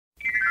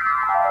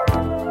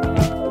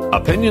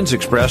Opinions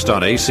expressed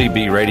on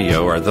ACB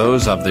Radio are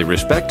those of the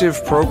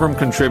respective program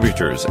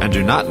contributors and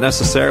do not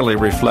necessarily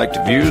reflect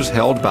views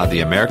held by the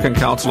American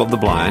Council of the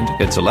Blind,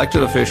 its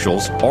elected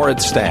officials, or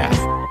its staff.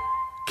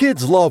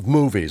 Kids love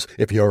movies.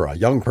 If you're a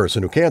young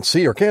person who can't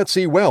see or can't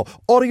see well,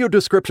 audio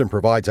description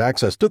provides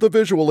access to the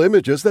visual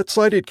images that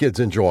sighted kids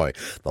enjoy.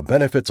 The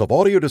benefits of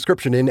audio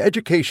description in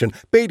education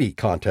Beatty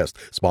contest,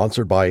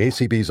 sponsored by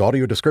ACB's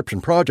Audio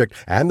Description Project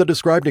and the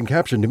Described and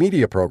Captioned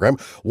Media Program,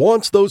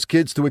 wants those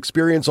kids to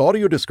experience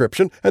audio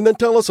description and then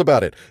tell us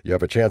about it. You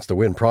have a chance to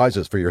win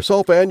prizes for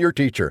yourself and your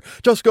teacher.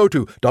 Just go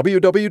to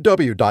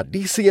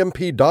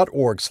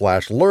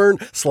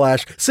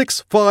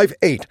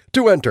www.dcmp.org/learn/658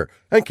 to enter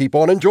and keep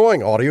on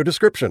enjoying audio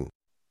description.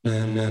 Are you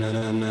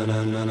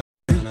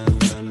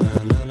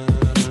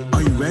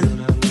ready?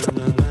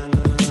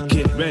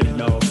 Get ready,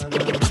 dog.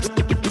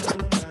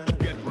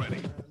 Get ready.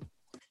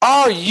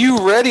 Are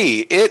you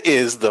ready? It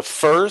is the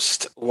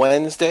first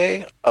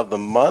Wednesday of the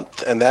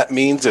month, and that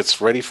means it's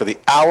ready for the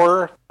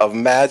hour of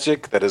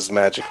magic that is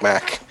Magic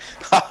Mac.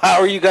 How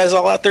are you guys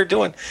all out there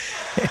doing?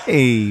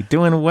 Hey,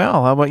 doing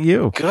well. How about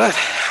you? Good.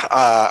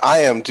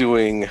 I am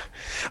doing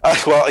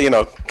well. You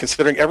know,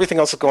 considering everything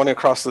else going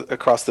across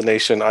the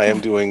nation, I am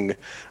doing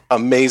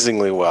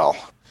amazingly well.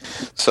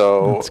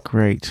 So that's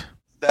great.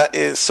 That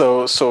is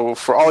so.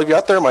 For all of you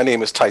out there, my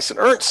name is Tyson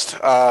Ernst.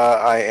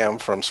 I am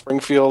from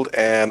Springfield,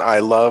 and I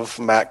love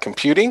Mac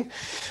computing.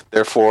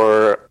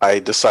 Therefore, I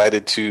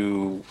decided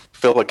to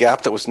fill a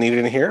gap that was needed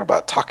in here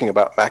about talking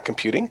about Mac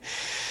computing,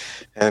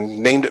 and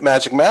named it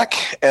Magic Mac.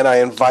 And I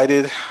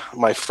invited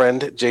my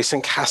friend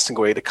Jason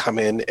Castonguay to come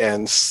in,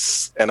 and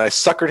I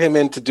suckered him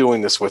into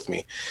doing this with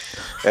me.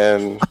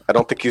 And I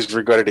don't think he's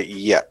regretted it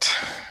yet.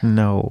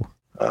 No.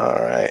 All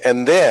right.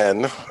 And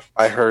then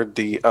I heard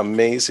the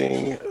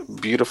amazing,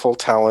 beautiful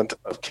talent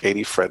of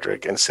Katie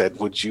Frederick and said,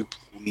 would you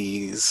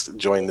please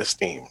join this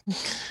team?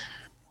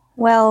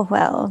 Well,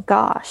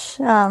 gosh.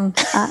 I'm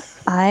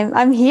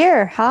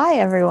here. Hi,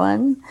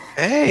 everyone.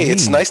 Hey,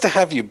 it's nice to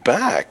have you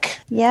back.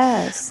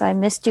 Yes, I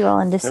missed you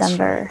all in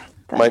December.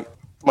 Right.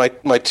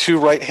 My two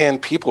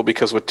right-hand people,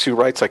 because with two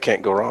rights, I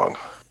can't go wrong.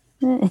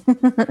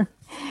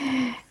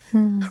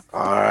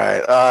 All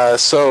right.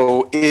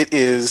 So it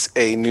is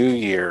a new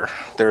year.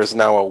 There is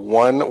now a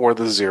 1 or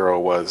the 0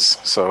 was.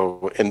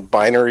 So in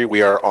binary,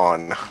 we are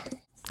on.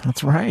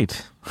 That's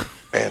right.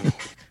 And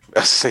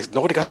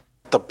nobody got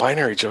the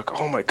binary joke.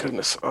 Oh my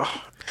goodness. Oh.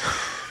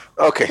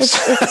 Okay.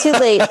 It's too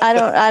late. I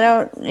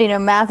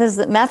don't.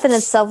 Math in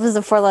itself is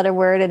a 4-letter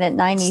word, and at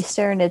 9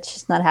 Eastern, it's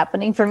just not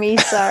happening for me.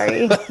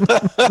 Sorry.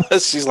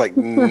 She's like,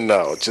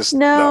 no, just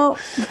no.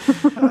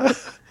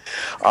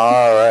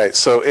 All right.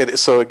 So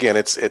again,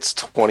 it's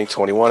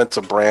 2021. It's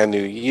a brand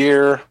new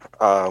year.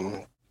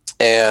 And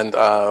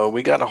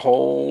we got a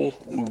whole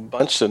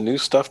bunch of new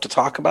stuff to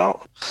talk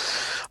about.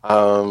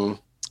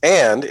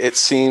 And it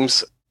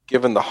seems,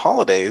 given the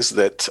holidays,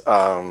 that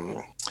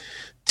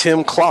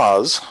Tim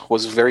Claus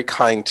was very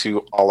kind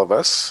to all of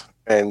us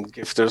and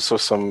gifted us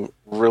with some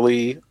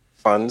really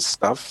fun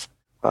stuff.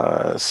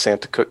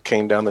 Santa Cook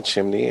came down the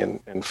chimney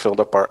and filled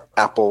up our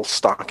Apple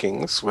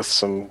stockings with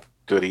some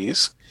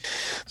goodies.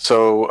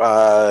 So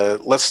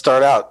let's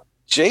start out.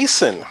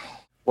 Jason,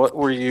 what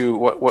were you?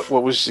 What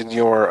was in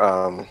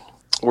your?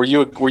 Were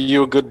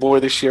you a good boy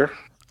this year?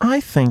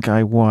 I think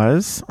I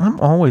was. I'm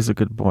always a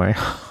good boy.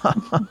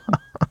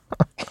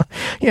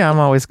 Yeah, I'm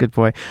always a good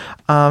boy.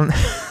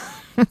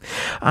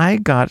 I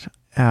got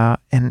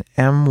an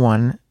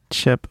M1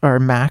 chip, or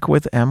Mac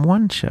with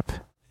M1 chip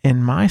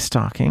in my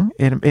stocking.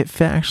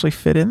 It actually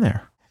fit in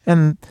there,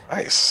 and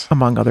nice,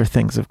 among other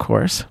things, of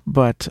course.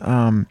 But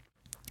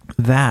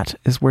that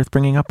is worth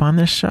bringing up on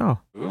this show.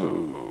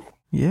 Ooh,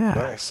 yeah,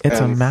 nice. It's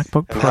a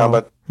MacBook Pro. How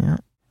about, yeah.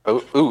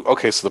 Oh,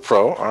 okay. So the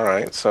Pro. All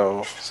right.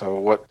 So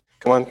what?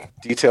 Come on,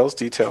 details.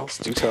 Do tell.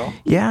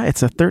 Yeah,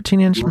 it's a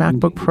 13-inch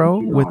MacBook Pro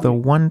with a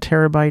 1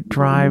 terabyte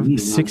drive,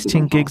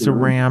 16 gigs of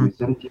RAM,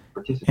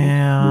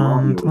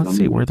 and let's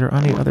see, were there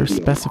any other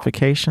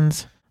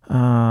specifications?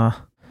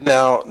 Now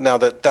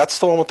that's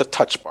the one with the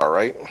touch bar,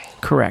 right?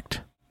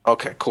 Correct.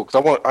 Okay, cool.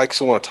 Because I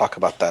actually want to talk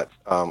about that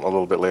a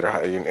little bit later,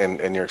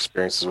 and your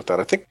experiences with that.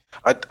 I think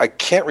I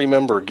can't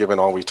remember, given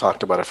all we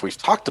talked about, if we've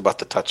talked about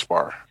the touch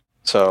bar.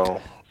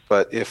 So,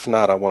 but if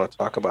not, I want to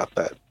talk about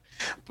that.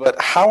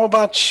 But how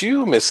about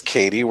you, Miss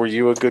Katie? Were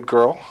you a good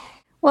girl?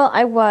 Well,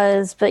 I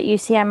was, but you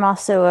see, I'm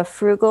also a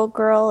frugal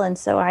girl, and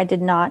so I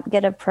did not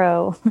get a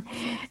Pro.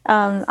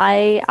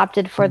 I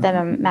opted for the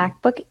M1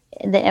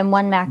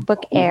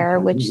 MacBook Air,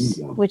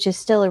 which is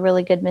still a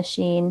really good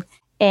machine.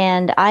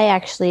 And I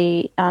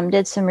actually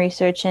did some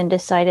research and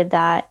decided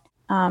that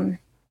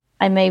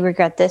I may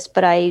regret this,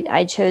 but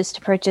I chose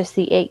to purchase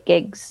the 8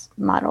 gigs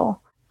model,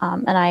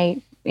 and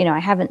I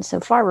haven't so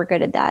far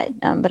regretted that,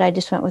 but I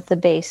just went with the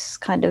base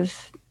kind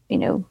of,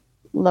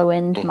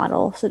 low-end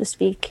model, so to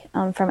speak,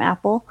 from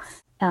Apple,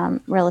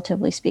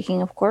 relatively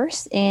speaking, of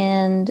course.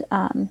 And,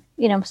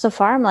 so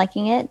far I'm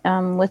liking it,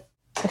 with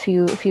a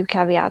few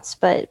caveats,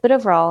 but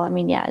overall, I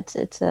mean, yeah,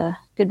 it's a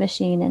good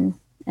machine,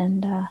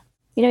 and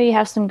you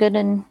have some good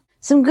and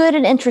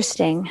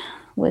interesting.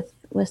 with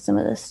some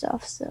of this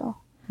stuff. So,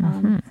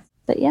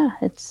 but yeah,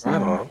 it's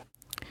Right on.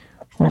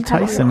 Well,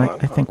 Tyson,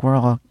 I think we're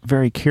all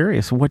very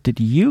curious. What did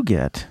you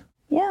get?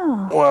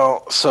 yeah.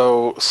 Well,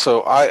 so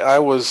I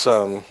was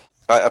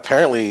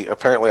apparently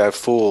I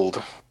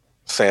fooled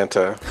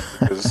Santa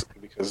because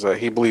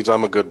he believes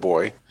I'm a good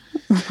boy,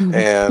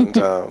 and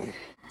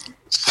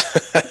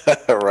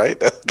right,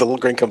 the little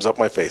grin comes up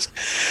my face.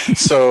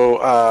 So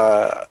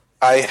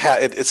I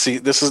had it. See,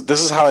 this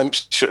is how I'm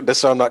sure. This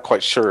is how I'm not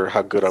quite sure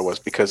how good I was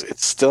because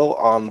it's still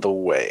on the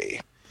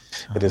way.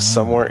 It is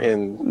somewhere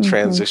in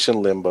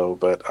transition limbo,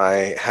 but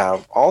I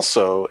have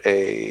also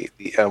the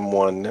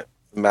M1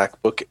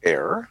 MacBook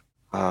Air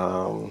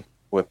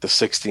with the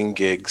 16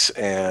 gigs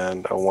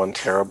and a 1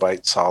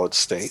 terabyte solid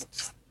state.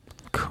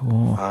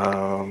 Cool.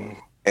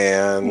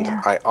 And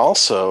I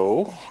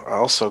also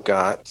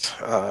got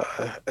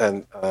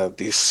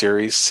the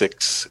Series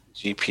 6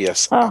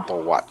 GPS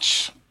Apple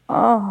Watch. You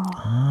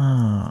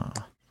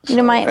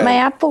know, my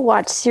Apple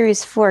Watch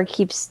Series 4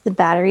 keeps the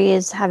battery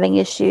is having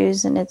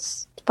issues, and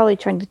it's probably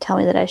trying to tell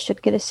me that I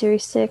should get a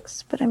Series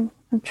 6, but I'm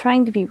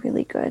trying to be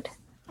really good.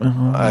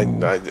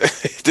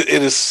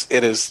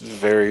 It is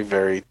very,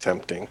 very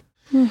tempting.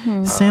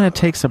 Santa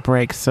takes a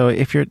break, so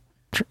if you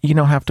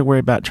don't have to worry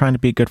about trying to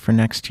be good for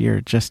next year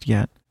just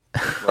yet.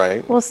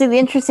 Right. Well, see, the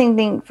interesting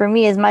thing for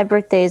me is my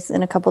birthday is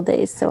in a couple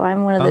days, so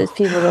I'm one of those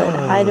people that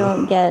I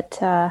don't get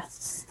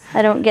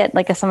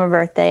like a summer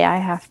birthday. I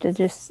have to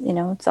just,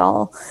 it's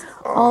all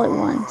at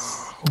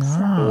once.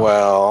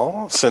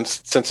 Well,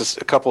 since it's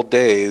a couple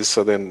days,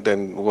 so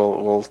then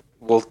we'll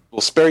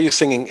spare you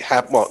singing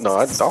happy. Well, no,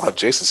 I'll have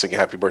Jason singing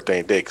 "Happy Birthday"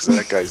 any day because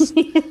that guy's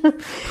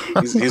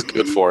he's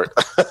good for it.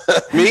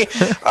 Me,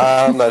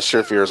 I'm not sure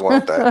if yours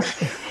want that.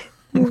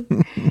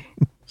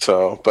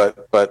 So,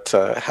 but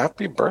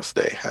happy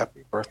birthday!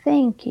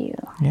 Thank you.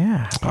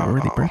 Yeah, happy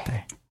early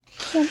birthday.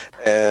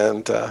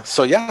 And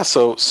so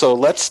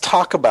let's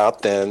talk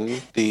about then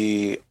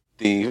the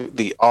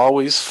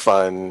always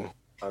fun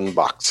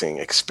unboxing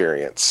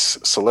experience.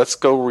 So let's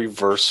go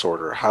reverse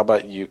order. How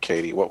about you,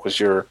 Katie? What was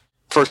your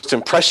first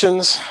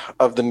impressions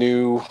of the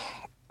new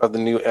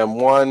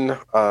M1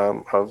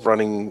 of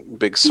running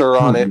Big Sur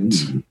on it?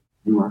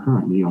 You are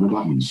currently on a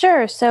button.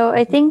 Sure. So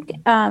I think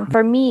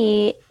for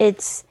me,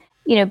 it's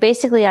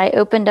basically I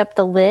opened up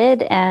the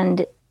lid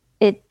and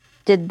it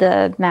did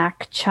the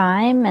Mac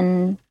chime,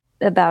 and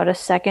about a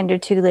second or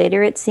two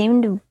later, it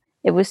seemed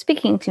it was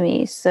speaking to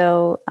me.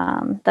 So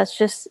that's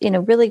just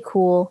really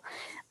cool.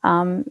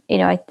 I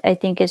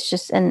think it's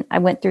just, and I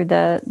went through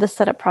the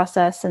setup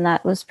process, and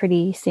that was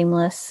pretty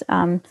seamless.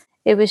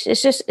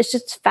 It's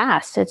just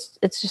fast.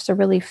 It's just a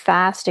really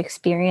fast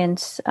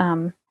experience.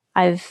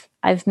 I've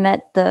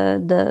met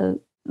the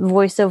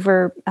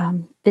voiceover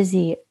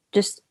Busy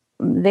just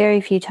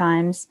very few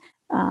times.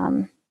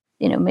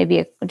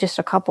 Maybe just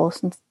a couple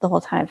since the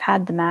whole time I've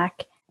had the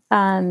Mac.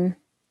 I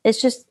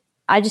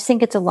just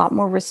think it's a lot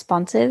more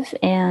responsive,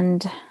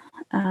 and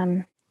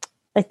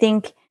I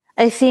think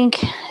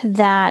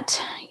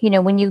that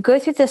when you go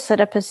through the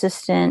setup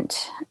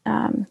assistant,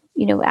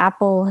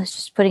 Apple is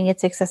just putting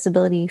its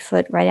accessibility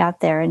foot right out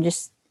there and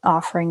just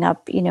offering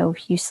up.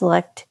 If you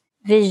select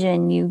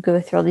Vision, you go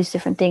through all these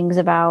different things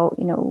about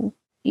you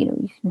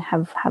can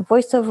have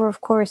voiceover, of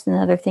course, and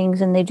other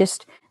things, and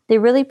they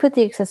really put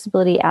the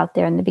accessibility out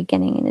there in the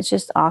beginning, and it's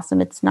just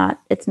awesome. It's not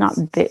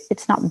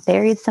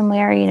buried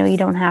somewhere. You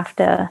don't have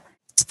to.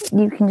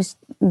 You can just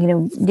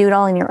do it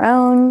all on your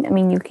own. I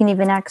mean, you can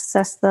even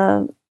access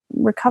the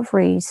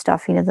recovery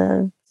stuff.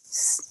 the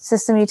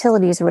system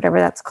utilities or whatever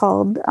that's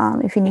called,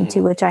 if you need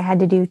to, which I had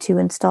to do to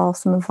install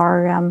some of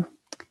our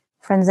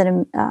friends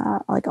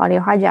that like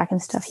Audio Hijack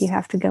and stuff. You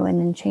have to go in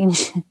and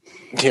change.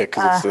 Yeah,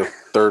 because it's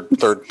the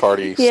third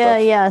party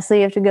stuff. Yeah. So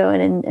you have to go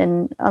in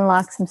and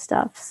unlock some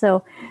stuff.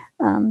 So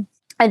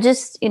I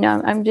just,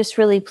 I'm just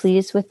really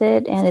pleased with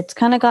it. And it's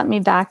kind of got me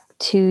back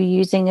to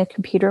using a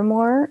computer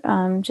more,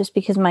 just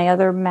because my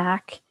other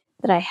Mac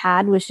that I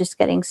had was just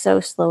getting so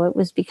slow. It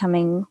was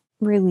becoming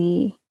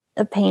really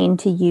a pain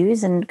to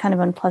use and kind of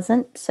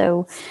unpleasant.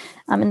 So,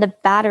 and the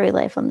battery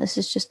life on this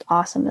is just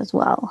awesome as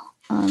well.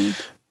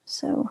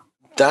 So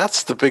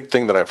that's the big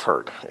thing that I've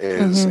heard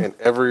is in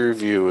every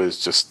review is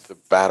just the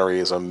battery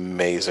is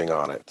amazing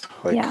on it.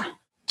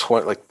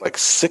 Like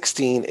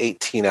 16,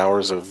 18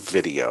 hours of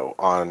video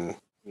on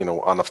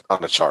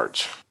a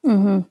charge.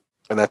 And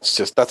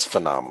that's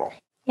phenomenal.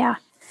 Yeah.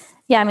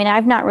 I mean,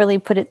 I've not really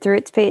put it through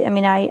its pace. I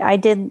mean, I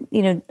did,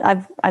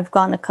 I've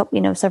gone a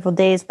couple, several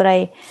days, but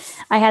I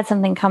had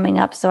something coming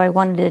up. So I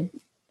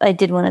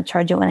did want to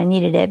charge it when I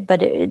needed it,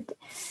 but I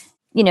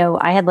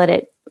had let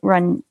it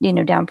run,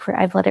 down.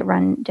 I've let it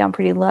run down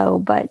pretty low,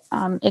 but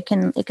it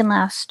can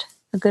last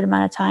a good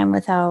amount of time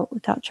without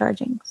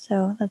charging.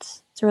 So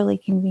it's really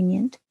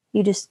convenient.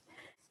 You just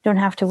don't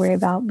have to worry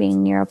about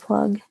being near a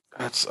plug.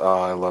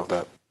 I love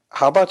that.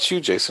 How about you,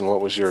 Jason? What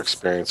was your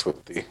experience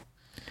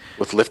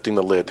with lifting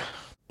the lid?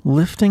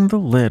 Lifting the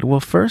lid. Well,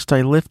 first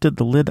I lifted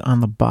the lid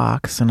on the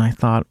box, and I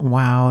thought,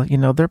 wow,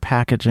 their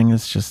packaging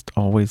is just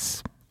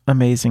always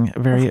amazing.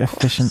 Very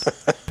efficient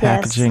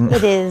packaging.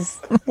 Yes, it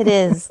is. It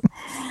is.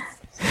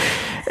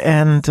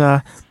 And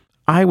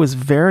I was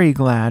very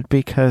glad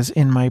because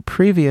in my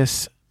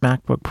previous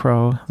MacBook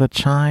Pro, the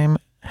chime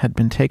had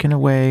been taken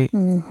away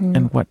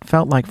in what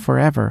felt like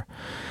forever.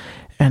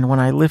 And when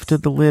I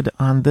lifted the lid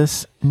on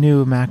this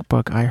new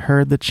MacBook, I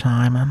heard the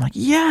chime. I'm like,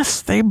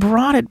 yes, they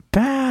brought it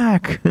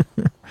back.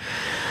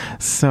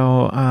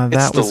 So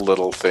that was the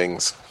little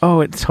things.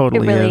 Oh, it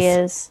totally It really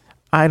is.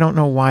 I don't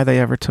know why they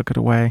ever took it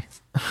away.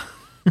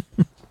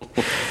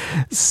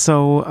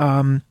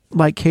 So,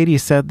 like Katie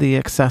said, the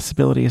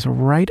accessibility is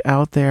right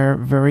out there,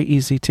 very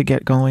easy to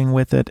get going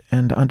with it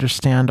and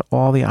understand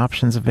all the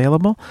options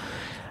available.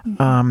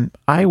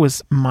 I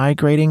was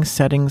migrating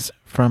settings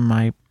from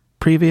my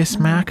previous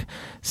Mac,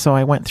 so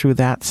I went through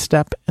that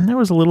step, and there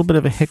was a little bit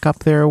of a hiccup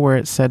there where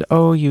it said,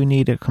 oh, you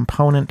need a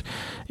component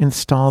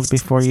installed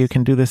before you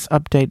can do this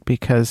update,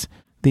 because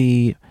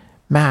the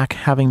Mac,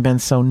 having been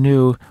so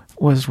new,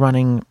 was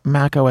running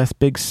Mac OS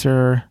Big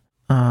Sur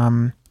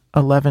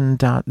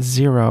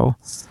 11.0,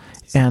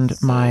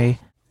 and my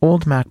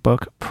old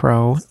MacBook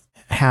Pro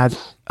had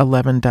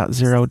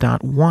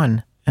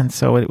 11.0.1. And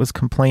so it was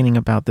complaining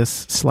about this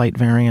slight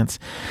variance.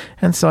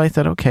 And so I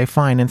thought, okay,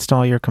 fine,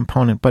 install your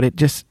component. But it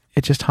just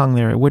hung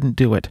there. It wouldn't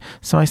do it.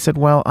 So I said,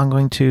 well, I'm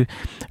going to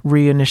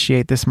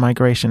reinitiate this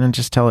migration and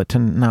just tell it to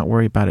not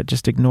worry about it.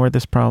 Just ignore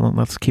this problem.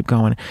 Let's keep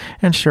going.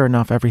 And sure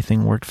enough,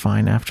 everything worked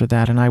fine after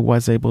that. And I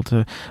was able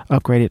to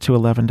upgrade it to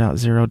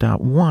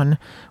 11.0.1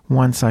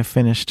 once I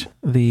finished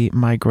the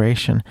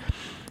migration.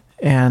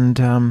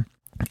 And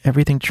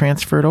everything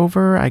transferred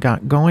over. I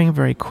got going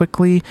very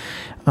quickly.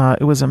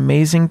 It was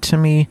amazing to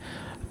me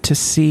to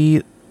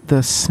see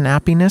the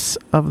snappiness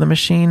of the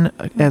machine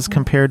as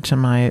compared to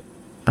my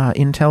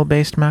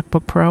Intel-based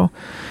MacBook Pro.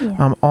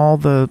 Yeah. All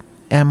the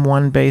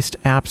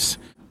M1-based apps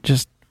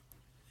just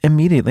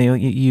immediately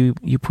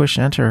you push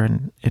enter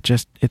and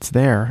it's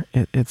there.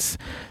 It's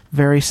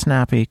very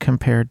snappy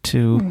compared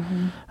to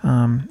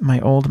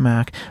my old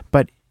Mac,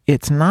 but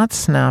it's not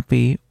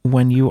snappy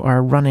when you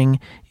are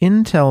running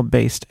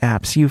Intel-based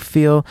apps. You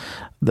feel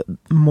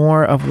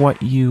more of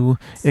what you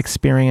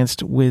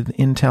experienced with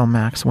Intel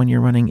Macs when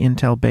you're running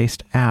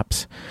Intel-based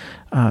apps.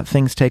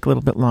 Things take a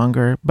little bit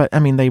longer, but I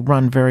mean, they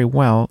run very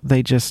well.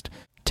 They just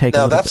take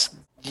a little bit.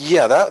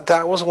 Yeah,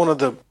 that was one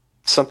of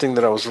something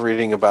that I was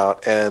reading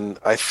about, and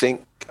I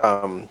think,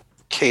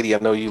 Katie, I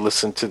know you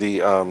listened to the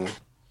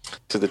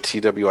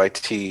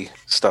TWIT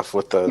stuff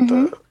with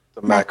the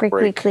Mac Break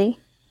Weekly.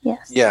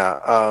 Yes.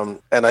 Yeah,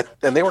 and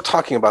they were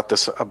talking about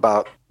this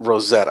about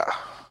Rosetta,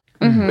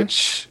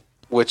 which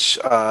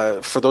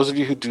for those of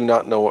you who do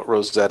not know what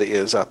Rosetta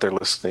is out there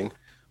listening,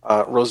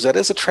 Rosetta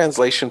is a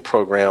translation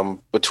program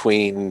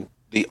between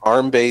the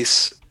ARM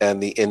base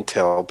and the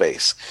Intel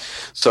base.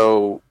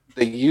 So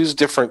they use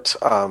different.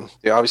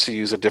 They obviously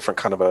use a different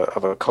kind of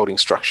a coding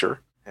structure,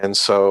 and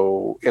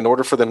so in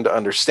order for them to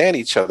understand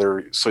each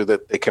other, so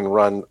that they can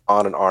run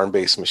on an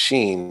ARM-based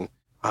machine.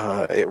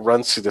 It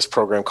runs through this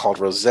program called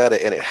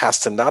Rosetta, and it has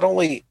to not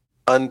only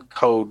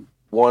uncode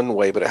one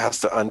way, but it has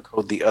to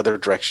uncode the other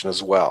direction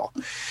as well.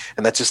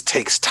 And that just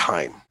takes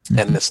time.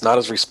 And it's not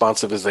as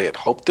responsive as they had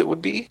hoped it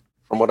would be,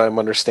 from what I'm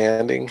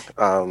understanding.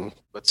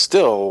 But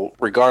still,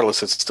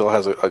 regardless, it still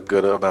has a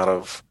good amount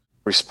of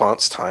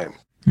response time.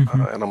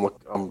 And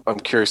I'm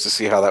curious to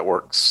see how that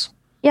works.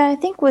 Yeah, I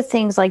think with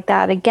things like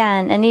that,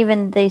 again, and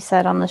even they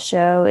said on the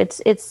show,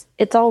 it's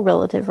all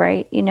relative,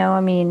 right? You know,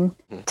 I mean,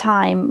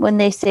 time, when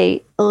they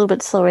say a little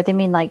bit slower, they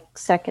mean like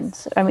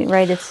seconds. I mean,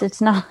 right?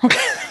 It's not,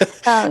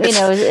 it's not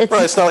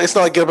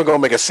like get up and go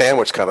make a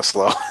sandwich kind of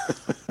slow.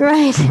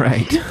 Right.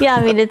 Right. Yeah,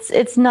 I mean,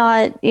 it's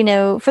not, you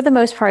know, for the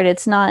most part,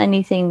 it's not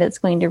anything that's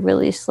going to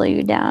really slow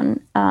you down.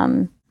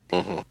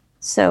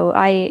 So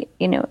I,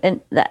 you know,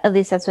 and at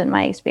least that's been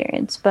my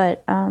experience.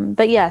 But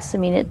yes, I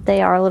mean,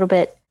 they are a little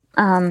bit,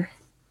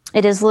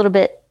 it is a little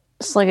bit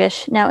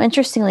sluggish. Now,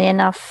 interestingly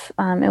enough,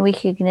 and we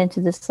could get into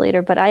this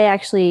later, but I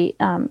actually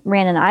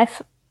ran an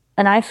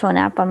iPhone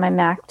app on my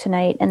Mac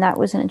tonight, and that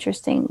was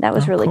that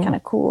was really kind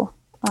of cool.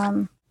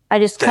 I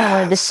just kind of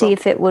wanted to see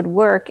if it would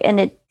work, and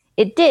it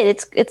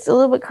did. It's a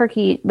little bit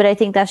quirky, but I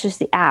think that's just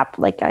the app.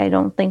 Like, I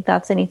don't think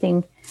that's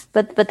anything,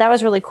 but that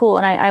was really cool,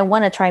 and I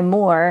want to try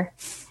more,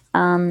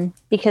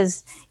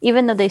 because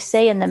even though they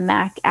say in the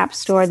Mac App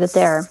Store that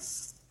they're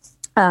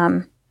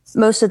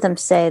most of them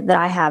say, that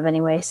I have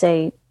anyway,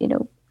 say, you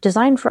know,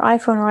 designed for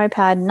iPhone or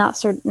iPad, not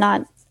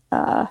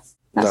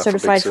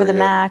certified for the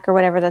Mac or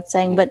whatever that's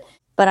saying. But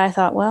I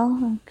thought,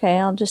 well, okay,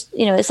 I'll just,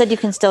 you know, it said you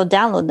can still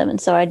download them, and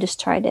so I just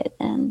tried it,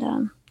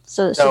 and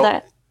so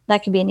that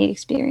could be a neat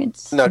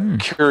experience. Now,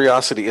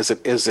 curiosity, is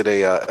it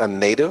a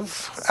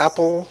native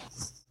Apple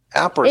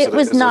app, or it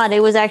was not?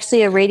 It was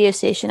actually a radio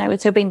station. I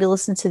was hoping to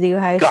listen to the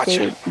Ohio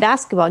State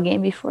basketball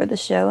game before the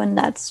show, and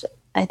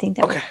I think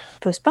that was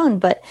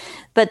postponed, but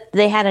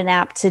they had an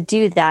app to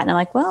do that, and I'm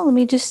like, well, let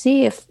me just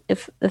see if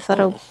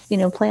that'll, you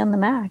know, play on the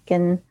Mac,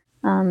 and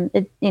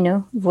it, you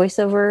know,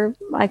 voiceover,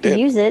 I could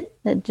use it.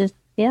 It just,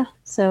 yeah.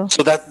 So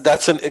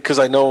that's because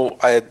I know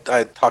I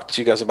talked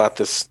to you guys about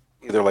this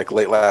either like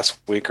late last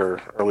week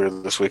or earlier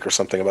this week or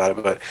something about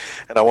it.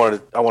 And I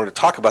wanted to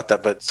talk about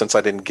that, but since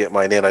I didn't get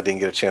mine in, I didn't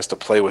get a chance to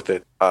play with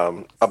it.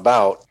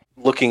 About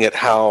looking at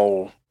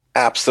how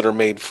apps that are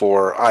made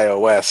for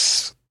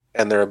iOS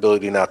and their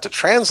ability now to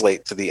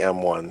translate to the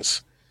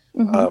M1s,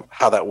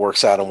 how that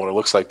works out and what it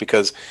looks like.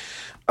 Because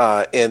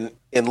in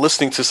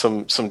listening to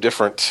some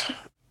different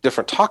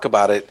talk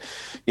about it,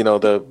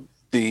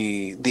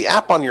 the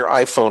app on your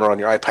iPhone or on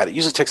your iPad, it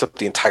usually takes up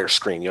the entire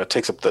screen. It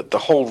takes up the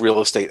whole real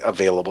estate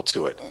available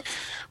to it.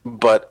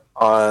 But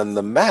on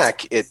the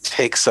Mac, it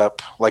takes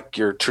up like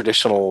your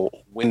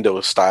traditional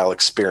Windows style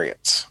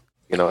experience.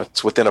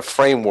 It's within a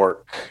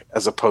framework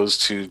as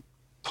opposed to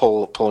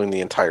pulling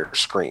the entire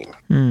screen.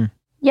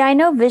 Yeah, I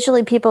know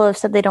visually people have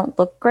said they don't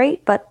look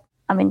great, but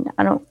I mean,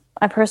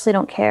 I personally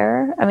don't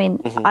care. I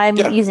mean, I'm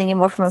using it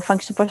more from a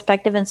functional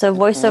perspective, and so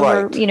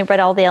VoiceOver, read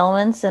all the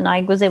elements, and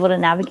I was able to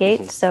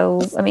navigate.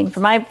 So, I mean,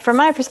 from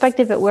my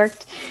perspective, it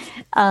worked.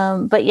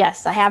 But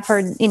yes, I have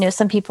heard,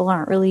 some people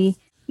aren't really,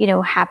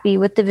 happy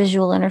with the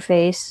visual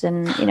interface,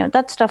 and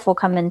that stuff will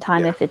come in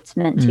time if it's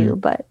meant to.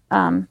 But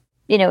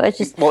it's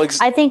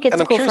just, I think it's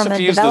cool from a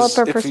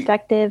developer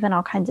perspective and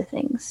all kinds of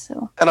things.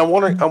 So, and I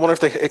wonder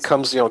if it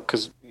comes,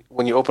 because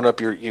when you open up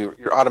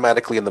you're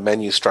automatically in the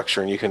menu structure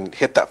and you can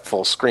hit that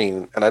full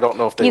screen, and I don't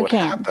know if they would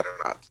have that or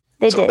not.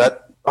 They did.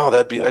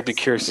 I'd be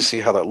curious to see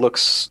how that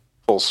looks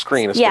full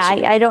screen. Yeah,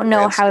 I don't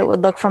know how it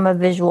would look from a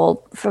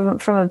visual from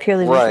a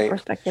purely visual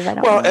perspective. I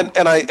don't know.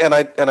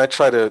 And I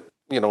try to,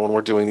 when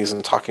we're doing these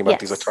and talking about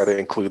these, I try to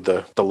include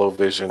the low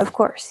vision, of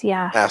course,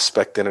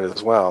 aspect in it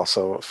as well.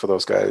 So for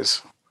those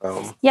guys,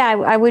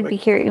 I would be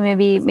curious.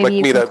 Maybe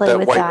you can play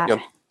with that.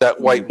 That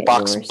white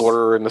box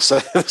border in the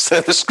center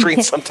of the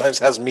screen sometimes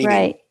has meaning.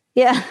 Right.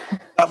 Yeah.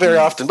 Not very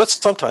often, but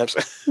sometimes.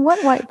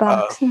 What white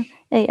box?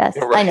 Yes,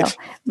 right. I know.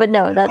 But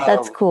no,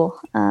 that's cool.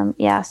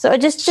 So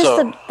just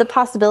the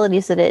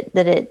possibilities that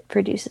it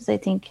produces, I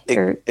think.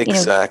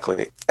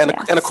 Exactly. And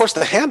of course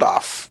the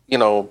handoff,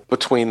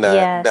 between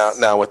that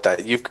now with that.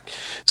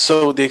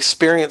 So the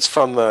experience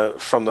from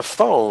the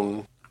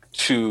phone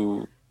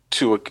to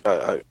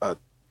a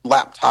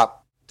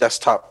laptop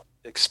desktop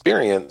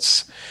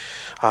experience,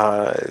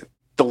 the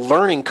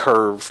learning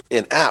curve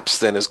in apps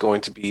then is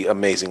going to be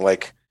amazing.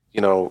 Like,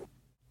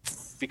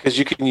 because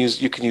you can use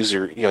the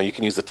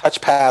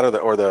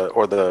touchpad or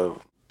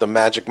the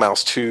Magic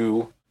Mouse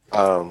 2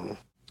 kind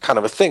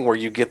of a thing where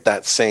you get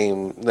that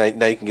same, now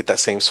you can get that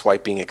same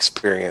swiping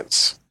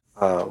experience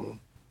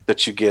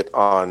that you get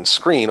on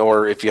screen,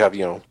 or if you have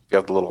the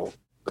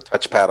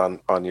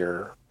touchpad on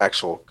your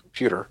actual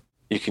computer,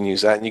 you can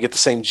use that and you get the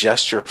same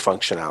gesture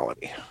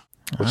functionality,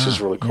 which is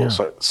really cool.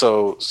 Yeah.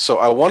 So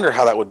I wonder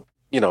how that would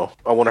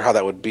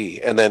be.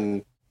 And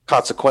then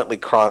consequently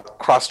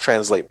cross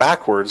translate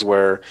backwards,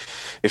 where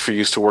if you're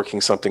used to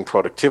working something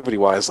productivity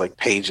wise, like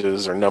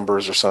pages or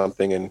numbers or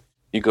something, and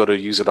you go to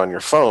use it on your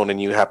phone and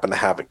you happen to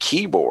have a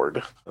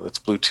keyboard that's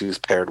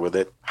Bluetooth paired with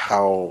it,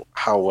 how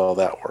well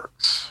that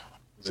works.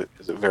 Is it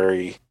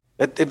very,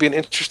 it'd be an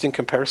interesting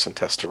comparison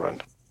test to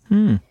run.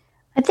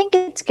 I think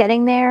it's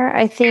getting there.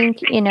 I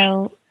think,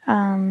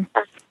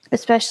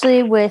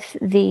 especially with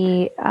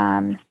the,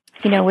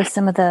 with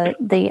some of the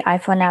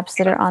iPhone apps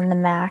that are on the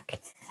Mac,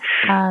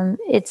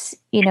 it's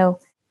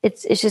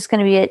just going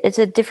to be it's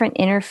a different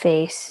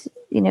interface,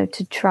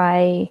 to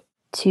try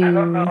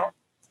to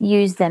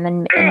use them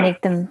and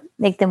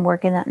make them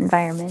work in that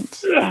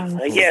environment.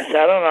 I guess,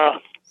 I don't know.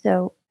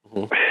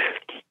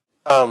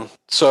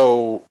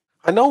 So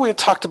I know we had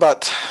talked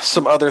about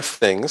some other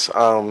things.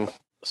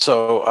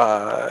 So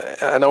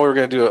I know we were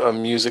going to do a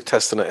music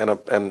test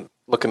and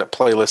looking at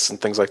playlists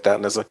and things like that.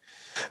 And as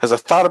I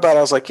thought about it,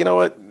 I was like, you know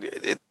what?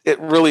 It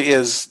really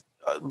is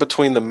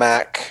between the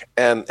Mac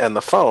and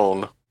the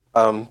phone.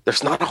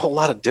 There's not a whole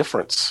lot of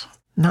diffence.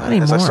 Not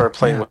anymore. As I started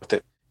playing with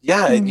it.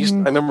 Yeah, I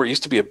remember it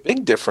used to be a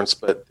big difference,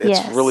 but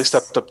it's really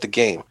stepped up the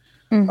game.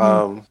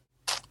 I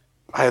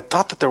had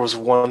thought that there was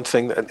one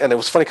thing, and it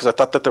was funny because I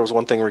thought that there was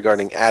one thing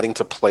regarding adding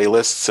to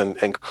playlists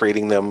and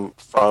creating them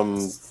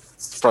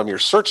from your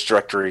search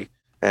directory,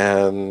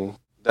 and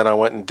then I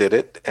went and did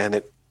it,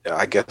 and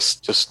I guess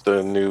just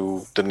the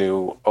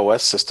new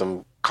OS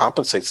system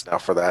compensates now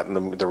for that,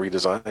 and the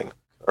redesign,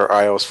 or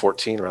iOS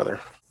 14 rather.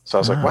 So I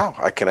was like, wow,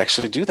 I can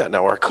actually do that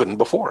now, where I couldn't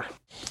before.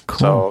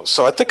 Cool.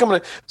 So I think we're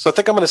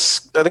gonna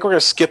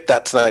skip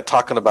that tonight,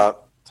 talking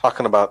about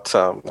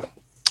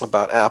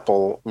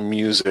Apple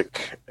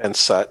Music and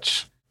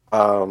such.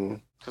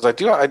 Because I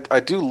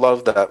do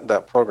love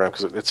that program,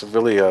 because it's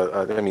really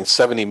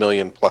 70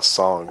 million plus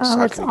songs. Oh,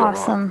 that's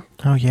awesome.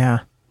 Oh yeah.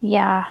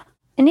 Yeah.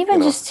 And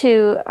even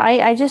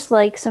I just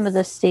like some of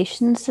the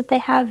stations that they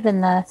have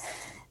in the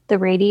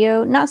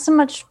radio. Not so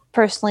much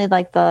personally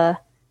like the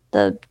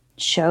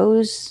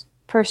shows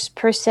per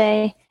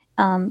se,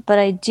 but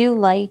I do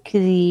like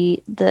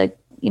the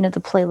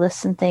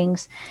playlists and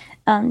things.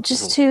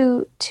 Just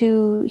to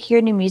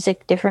hear new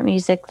music, different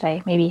music that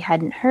I maybe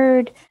hadn't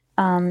heard.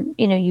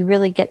 You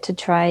really get to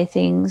try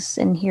things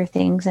and hear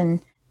things,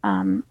 and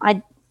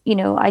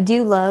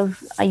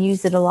I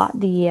use it a lot,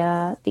 the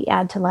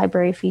add to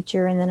library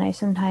feature, and then I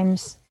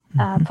sometimes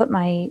put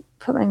my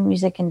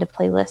music into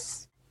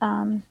playlists.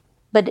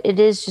 But it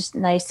is just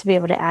nice to be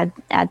able to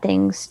add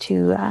things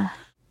to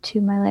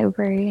my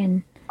library.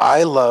 And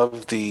I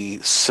love the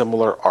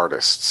similar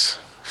artists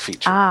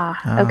feature.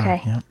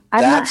 Okay. Yeah.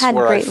 I've not had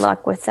great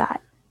luck with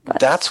that. But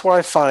that's where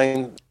I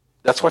find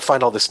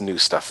all this new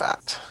stuff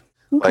at.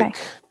 Okay. Like,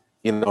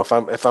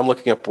 if I'm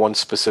looking up one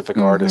specific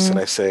artist and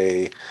I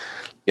say,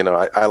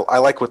 I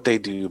like what they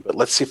do, but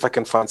let's see if I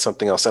can find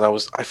something else. And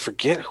I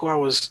forget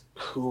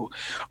so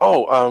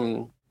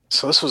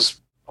this was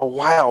a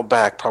while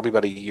back, probably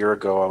about a year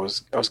ago. I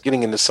was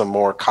getting into some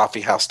more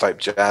coffee house type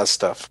jazz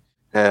stuff,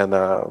 and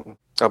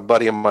a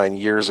buddy of mine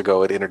years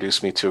ago had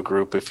introduced me to a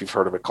group, if you've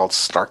heard of it, called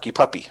Snarky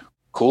Puppy.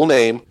 Cool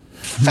name,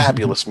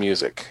 fabulous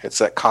music. It's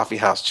that coffee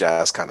house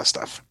jazz kind of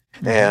stuff.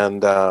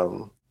 And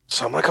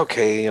so I'm like,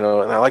 okay, and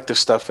I like this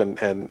stuff,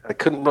 and I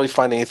couldn't really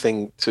find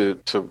anything to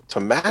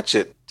match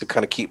it, to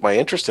kind of keep my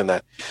interest in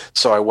that.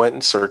 So I went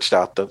and searched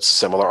out the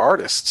similar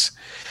artists,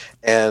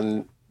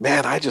 and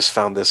man, I just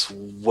found this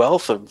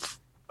wealth of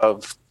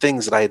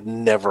things that I had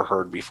never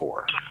heard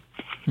before.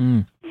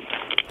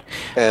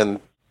 And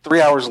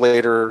 3 hours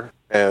later,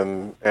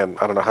 and I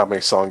don't know how many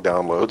song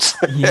downloads.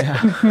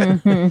 Yeah.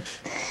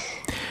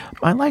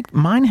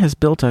 Mine has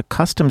built a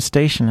custom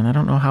station, and I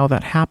don't know how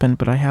that happened,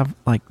 but I have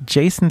like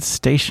Jason's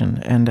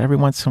station, and every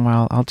once in a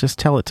while I'll just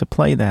tell it to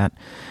play that.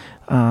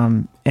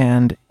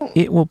 And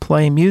it will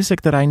play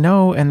music that I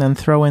know and then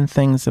throw in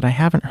things that I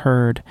haven't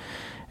heard.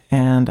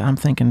 And I'm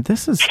thinking,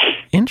 this is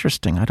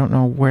interesting. I don't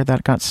know where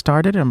that got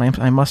started.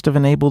 I must have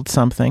enabled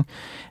something.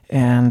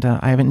 And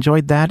I've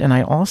enjoyed that. And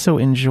I also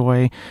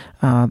enjoy,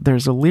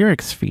 there's a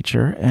lyrics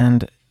feature.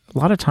 And a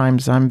lot of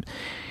times I'm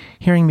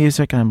hearing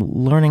music and I'm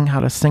learning how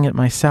to sing it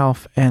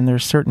myself. And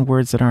there's certain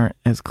words that aren't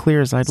as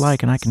clear as I'd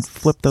like. And I can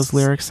flip those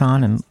lyrics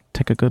on and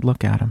take a good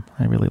look at them.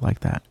 I really like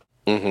that.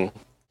 Mm-hmm.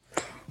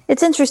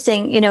 It's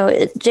interesting.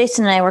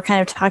 Jason and I were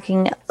kind of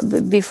talking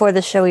before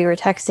the show. We were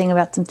texting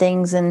about some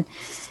things, and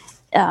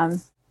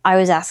I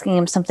was asking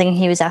him something, and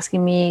he was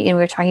asking me, and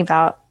we were talking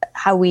about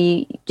how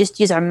we just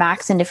use our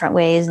Macs in different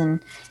ways, and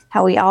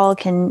how we all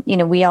can,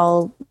 we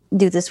all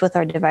do this with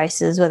our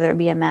devices, whether it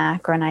be a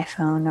Mac or an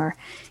iPhone, or,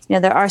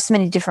 there are so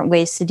many different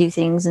ways to do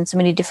things and so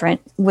many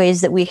different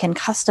ways that we can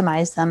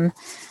customize them.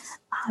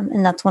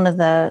 And that's one of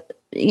the,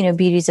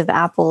 beauties of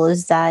Apple,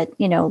 is that,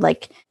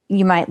 like,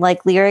 you might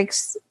like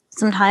lyrics.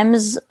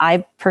 Sometimes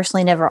I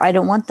personally I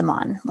don't want them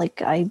on,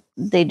 like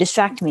they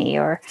distract me,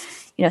 or,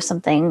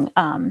 something.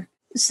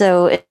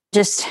 So it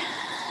just,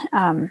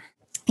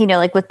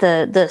 like with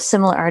the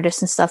similar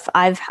artists and stuff,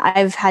 I've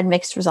had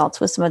mixed results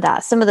with some of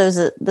that. Some of those,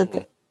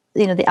 the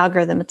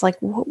algorithm, it's like,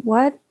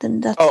 what?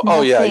 Then that's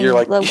oh yeah, you're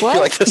like, what? You're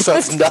like, this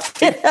sounds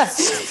nothing.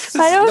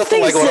 I don't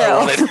think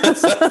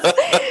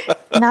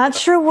so. Not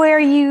sure where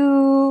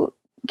you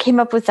came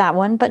up with that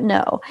one, but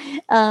no.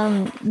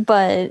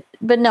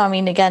 But no, I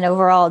mean, again,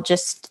 overall,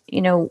 just,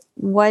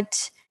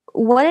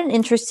 what an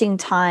interesting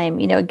time,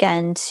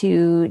 again,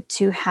 to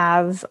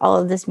have all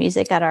of this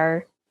music at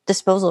our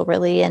disposal,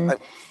 really. And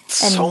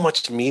so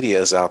much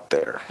media is out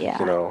there.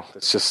 Yeah.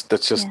 It's just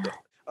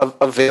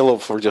available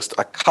for just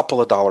a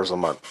couple of dollars a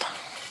month.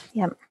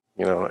 Yep.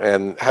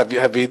 And have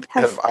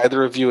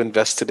either of you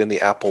invested in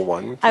the Apple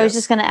One? I was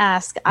just going to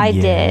ask. I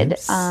did.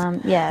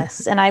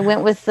 Yes. And I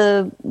went with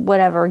the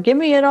whatever, give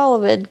me all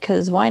of it,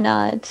 because why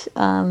not?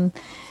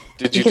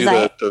 Did you do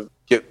the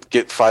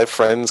get 5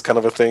 friends kind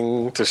of a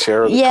thing to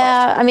share?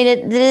 Yeah. I mean,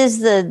 it is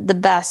the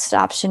best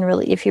option,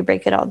 really, if you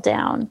break it all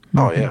down.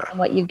 Oh, yeah. And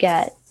what you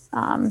get.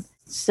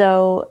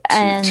 So,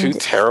 and 2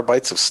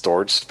 terabytes of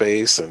storage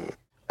space, and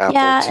Apple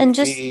TV, and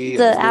just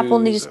the Apple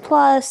News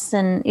Plus,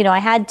 and I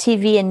had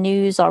TV and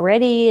news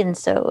already, and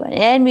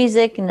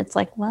music, and it's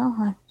like,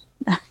 well,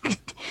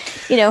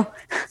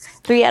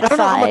 3 out of 5.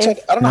 I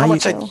don't know how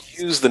much I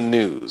use the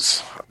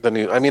news. I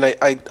mean,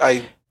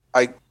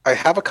 I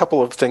have a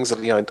couple of things that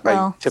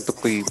I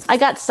typically. I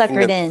got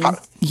suckered in.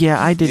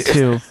 Yeah, I did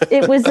too.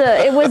 It was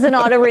an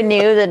auto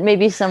renew that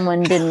maybe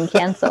someone didn't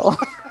cancel.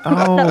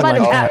 Oh, that might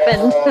have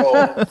happened.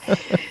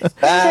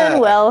 And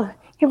well,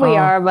 here we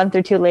are a month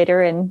or 2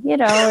 later, and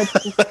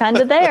it's kind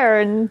of there,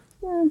 and.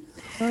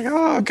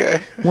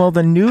 Okay. Well,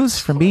 the news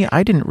for me,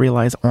 I didn't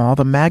realize all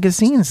the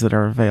magazines that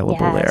are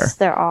available there. Yes,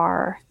 there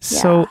are.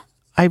 So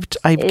I've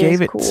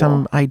gave it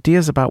some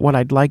ideas about what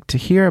I'd like to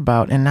hear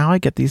about, and now I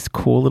get these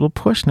cool little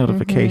push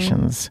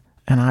notifications.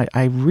 And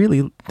I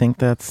really think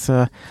that's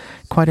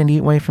quite a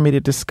neat way for me to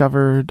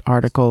discover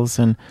articles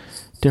and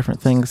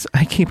different things.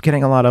 I keep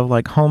getting a lot of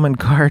like home and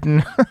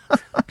garden,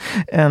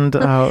 and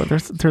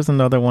there's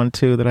another one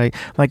too that I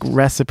like,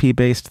 recipe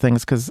based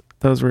things, because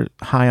those were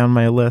high on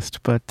my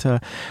list. But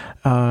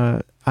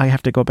I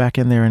have to go back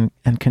in there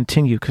and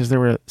continue, because there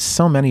were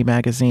so many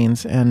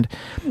magazines, and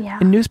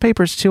in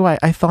newspapers too. I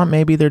thought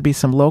maybe there'd be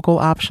some local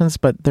options,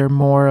 but they're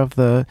more of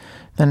the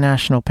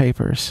national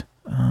papers,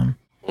 and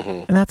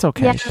that's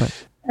okay. Yeah.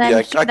 But And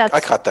I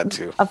caught that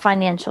too. A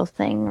financial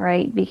thing,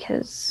 right?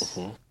 Because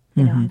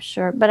you know, I'm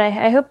sure. But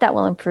I hope that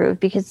will improve,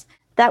 because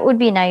that would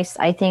be nice,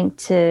 I think,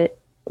 to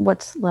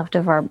what's left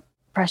of our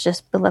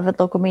precious, beloved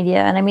local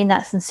media. And I mean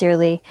that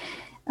sincerely.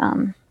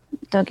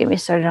 Don't get me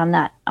started on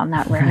that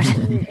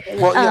road.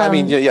 Well, yeah, I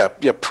mean, yeah.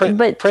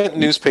 Print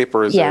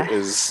newspaper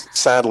is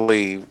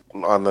sadly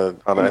on the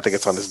I think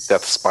it's on this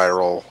death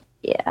spiral.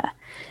 Yeah,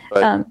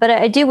 but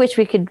I do wish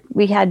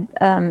we had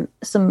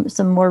some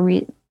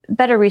more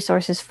better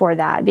resources for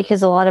that,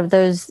 because a lot of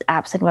those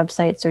apps and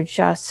websites are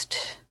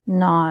just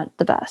not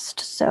the best.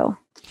 So,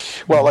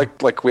 well,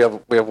 like we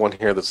have one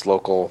here that's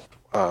local.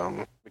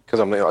 Because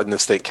I'm in the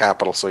state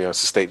capital, so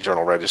it's a state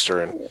Journal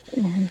Register, and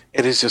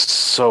it is just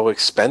so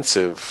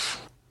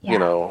expensive. You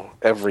know,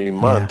 every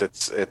month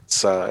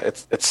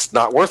it's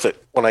not worth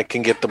it when I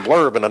can get the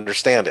blurb and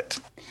understand it.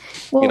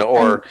 Well, you know,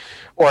 or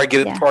I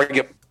get it, or I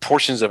get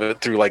portions of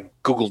it through like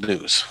Google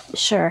News.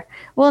 Sure.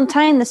 Well, and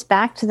tying this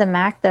back to the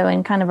Mac though,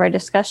 and kind of our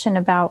discussion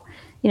about,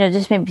 you know,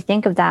 just made me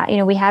think of that. You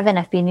know, we have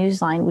NFB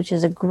Newsline, which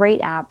is a great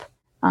app.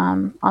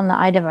 On the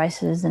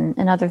iDevices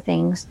and other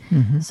things.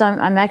 So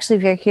I'm actually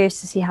very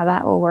curious to see how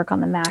that will work on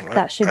the Mac.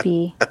 That should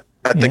be...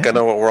 I think I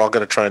know what we're all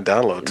going to try and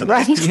download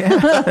tonight. Right?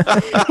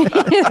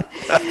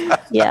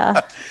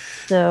 Yeah.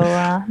 So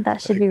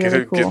that should be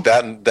really cool.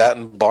 Get that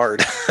and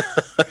Bard.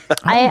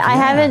 I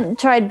haven't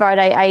tried Bard.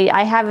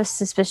 I have a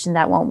suspicion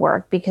that won't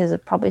work because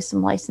of probably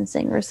some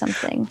licensing or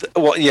something.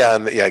 Well,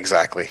 yeah,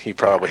 exactly. You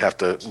probably have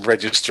to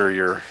register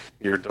your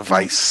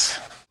device.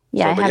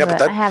 Yeah, so,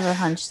 I have a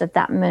hunch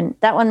that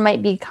one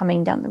might be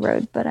coming down the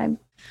road, but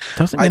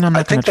doesn't mean I'm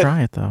not going to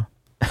try it though.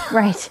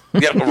 Right.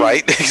 Yeah,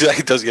 right.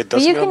 Exactly. It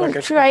does. You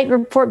can try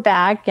report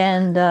back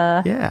and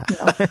yeah. You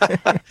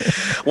know.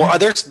 Well,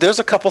 there's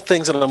a couple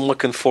things that I'm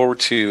looking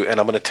forward to, and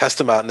I'm going to test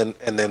them out,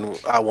 and then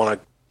I want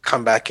to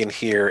come back in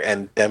here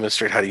and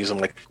demonstrate how to use them.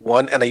 Like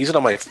one, and I use it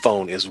on my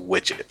phone, is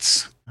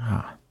widgets.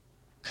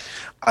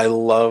 I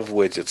love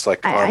widgets.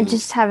 Like I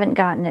just haven't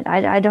gotten it.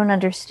 I don't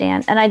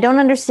understand, and I don't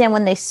understand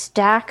when they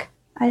stack.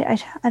 I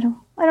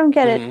don't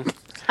get it.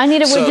 I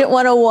need a widget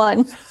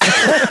 101.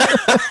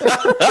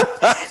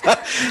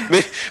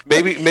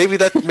 maybe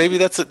that's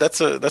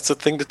a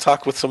thing to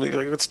talk with somebody.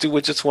 Like, let's do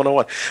widgets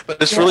 101.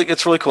 But it's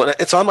really cool. And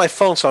it's on my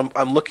phone, so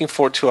I'm looking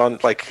forward to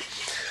like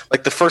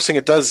the first thing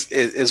it does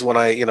is when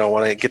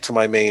I get to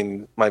my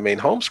main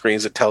home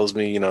screens, it tells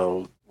me,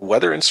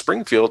 weather in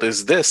Springfield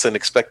is this, and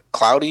expect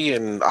cloudy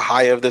and a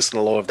high of this and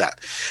a low of that.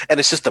 And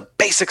it's just the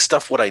basic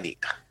stuff what I need.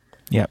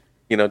 Yep.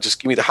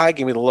 Just give me the high,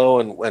 give me the low,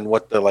 and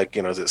what the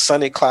is it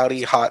sunny,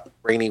 cloudy, hot,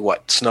 rainy,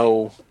 what,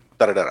 snow,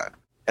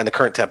 and the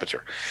current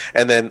temperature.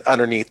 And then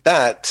underneath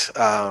that,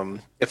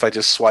 if I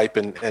just swipe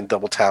and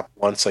double tap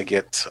once, I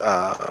get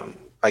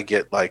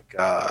my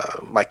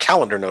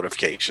calendar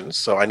notifications,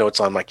 so I know it's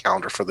on my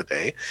calendar for the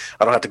day.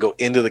 I don't have to go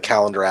into the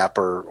calendar app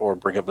or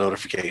bring up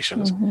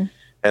notifications. Mm-hmm.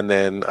 And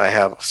then I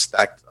have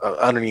stacked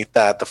underneath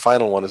that, the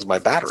final one is my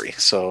battery.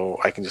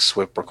 So I can just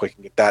swipe real quick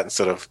and get that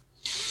instead of,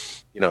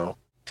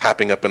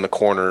 tapping up in the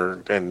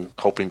corner and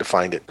hoping to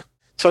find it.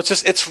 So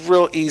it's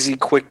real easy,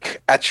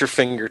 quick, at your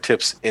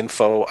fingertips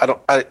info.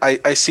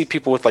 I see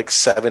people with like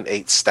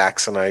 7-8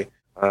 stacks, and I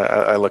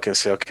look and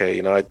say,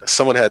 okay, I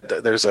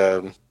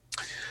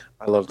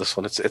love this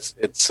one.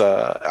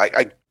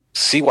 I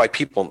see why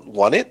people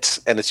want it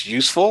and it's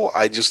useful.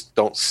 I just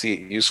don't see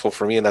it useful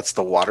for me. And that's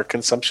the water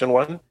consumption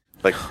one.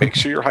 Like, make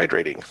sure you're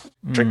hydrating,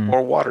 drink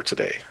more water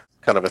today,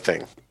 kind of a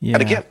thing. Yeah.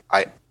 And again,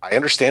 I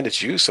understand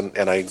its use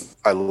and I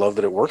love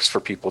that it works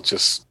for people,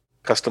 just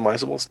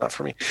customizable. It's not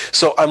for me.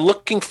 So I'm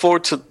looking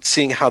forward to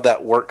seeing how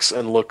that works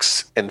and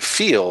looks and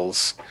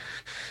feels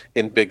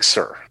in Big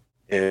Sur,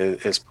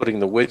 is putting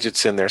the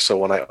widgets in there. So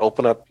when I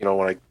open up,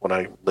 when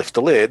I lift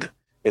the lid,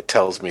 it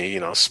tells me,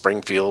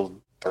 Springfield,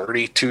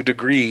 32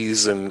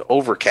 degrees and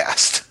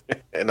overcast,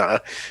 and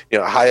a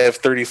high of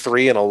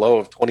 33 and a low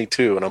of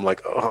 22. And I'm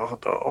like, oh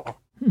no,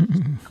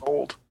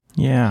 cold.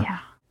 Yeah.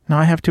 Now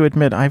I have to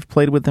admit, I've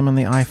played with them on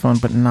the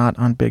iPhone, but not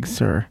on Big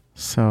Sur.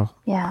 So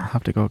I'll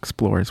have to go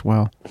explore as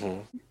well.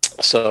 Mm-hmm.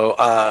 So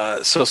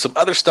some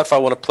other stuff I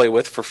want to play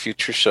with for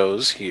future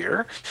shows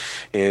here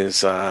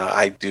is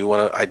I do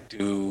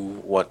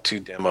want to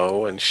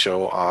demo and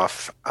show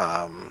off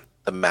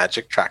the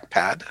Magic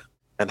Trackpad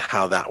and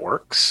how that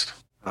works.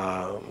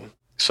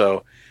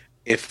 So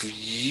if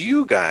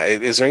you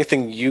guys, is there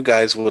anything you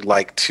guys would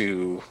like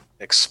to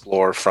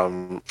explore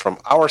from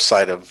our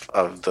side of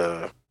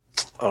the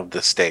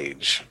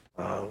stage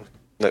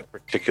that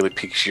particularly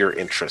piques your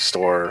interest,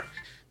 or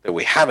that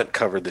we haven't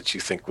covered that you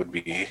think would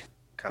be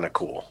kind of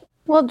cool?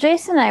 Well,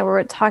 Jason and I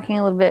were talking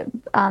a little bit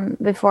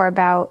before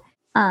about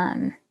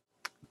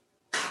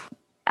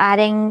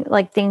adding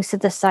like things to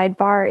the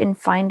sidebar in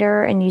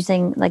Finder and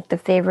using like the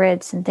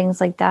favorites and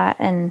things like that,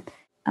 and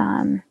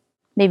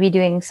maybe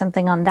doing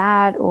something on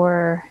that,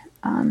 or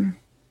kind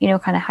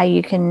of how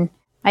you can.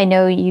 I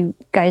know you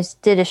guys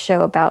did a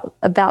show about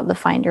the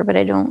Finder, but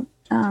I don't.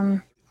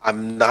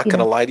 I'm not going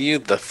to lie to you.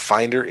 The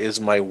Finder is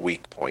my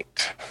weak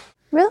point.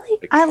 Really?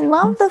 I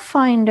love the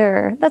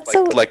Finder. That's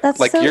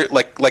like you're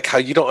like how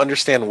you don't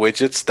understand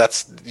widgets.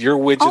 That's your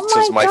widgets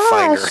is my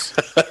gosh.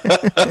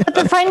 Finder. But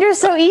the Finder is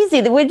so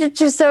easy. The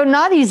widgets are so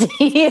not easy.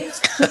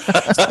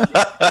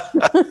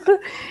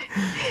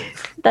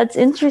 That's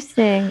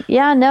interesting.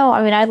 Yeah, no,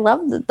 I mean, I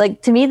love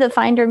to me, the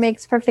Finder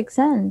makes perfect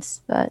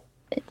sense. But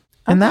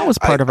and that was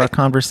part of our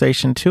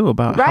conversation too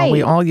about how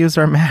we all use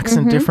our Macs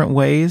in different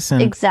ways,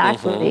 and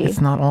exactly, it's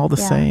not all the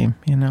same,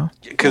 you know.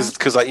 Because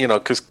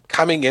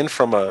coming in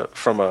from a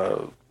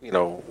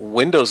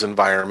Windows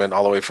environment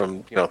all the way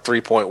from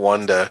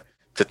 3.1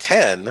 to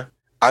 10,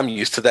 I'm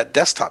used to that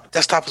desktop.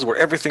 Desktop is where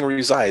everything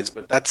resides,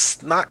 but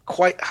that's not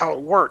quite how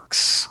it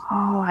works.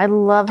 Oh, I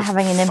love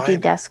having an empty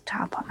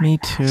desktop on me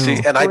too.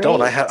 See, and I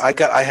don't. I have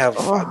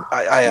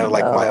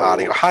like my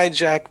Audio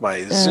Hijack,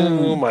 my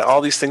Zoom, all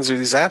these things are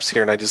these apps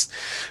here, and I just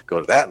go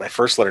to that and I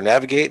first let her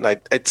navigate,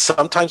 and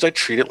sometimes I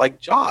treat it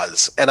like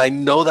JAWS, and I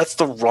know that's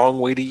the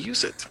wrong way to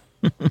use it.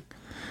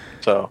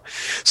 so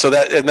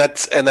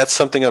that's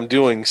something I'm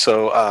doing.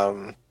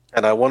 So.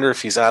 And I wonder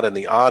if he's out in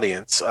the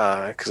audience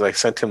because I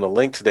sent him the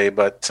link today.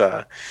 But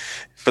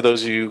for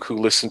those of you who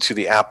listen to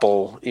the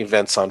Apple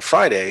events on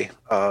Friday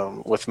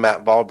with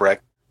Matt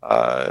Valbrecht,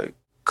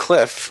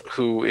 Cliff,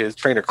 who is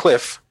Trainer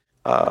Cliff,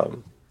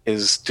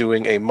 is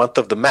doing a month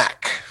of the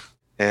Mac,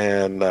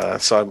 and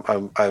so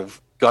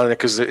I've gone in there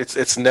because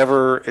it's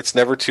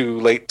never too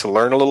late to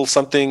learn a little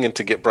something and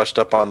to get brushed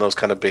up on those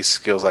kind of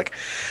basic skills like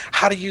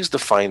how to use the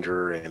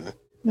Finder and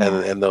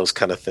those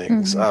kind of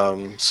things.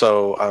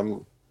 So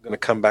I'm going to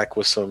come back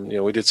with some,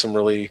 we did some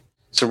really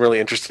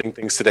interesting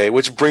things today,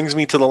 which brings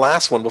me to the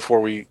last one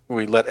before we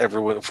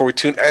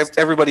tune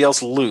everybody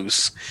else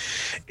loose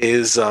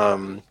is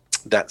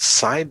that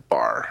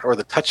sidebar or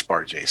the touch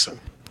bar, Jason.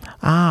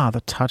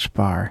 The touch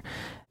bar.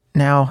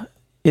 Now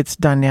it's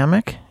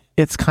dynamic.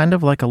 It's kind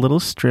of like a little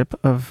strip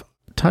of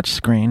touch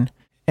screen,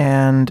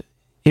 and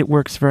it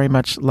works very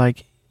much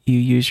like you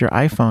use your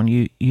iPhone.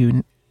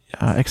 You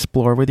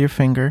explore with your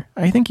finger.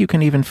 I think you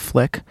can even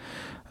flick.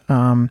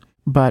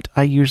 But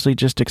I usually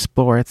just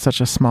explore. It's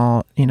such a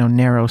small,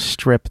 narrow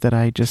strip that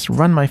I just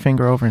run my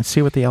finger over and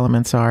see what the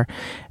elements are.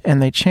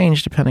 And they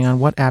change depending on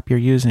what app you're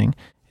using.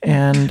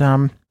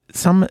 And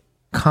some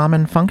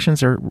common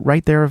functions are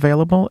right there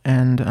available.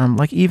 And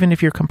like even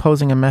if you're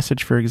composing a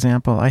message, for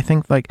example, I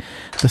think like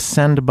the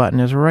send button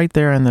is right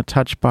there in the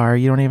touch bar.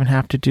 You don't even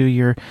have to do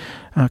your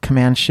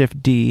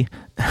Command-Shift-D.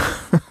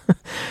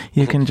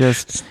 You can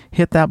just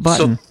hit that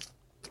button.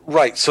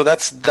 So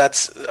that's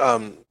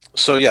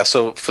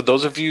So for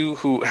those of you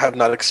who have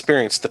not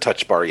experienced the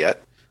touch bar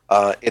yet,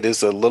 it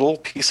is a little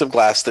piece of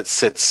glass that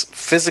sits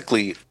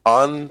physically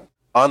on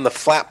the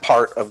flat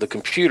part of the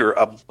computer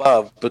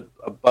above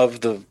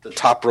the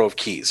top row of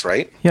keys,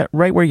 right? Yeah,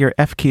 right where your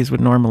F keys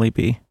would normally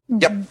be.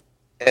 Yep.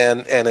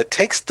 And it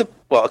takes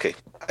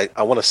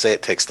I want to say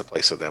it takes the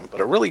place of them, but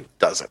it really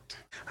doesn't.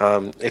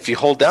 If you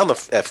hold down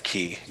the F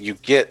key, you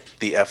get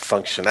the F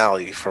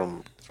functionality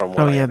from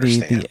what I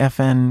understand. The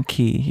FN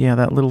key. Yeah,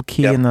 that little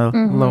key in the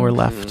lower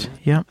left.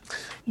 Yep.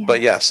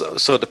 But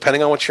so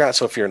depending on what you're at,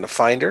 so if you're in the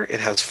Finder, it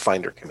has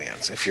Finder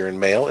commands. If you're in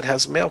Mail, it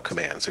has Mail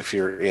commands. If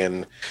you're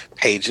in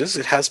Pages,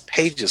 it has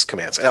Pages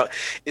commands. Now,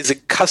 is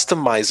it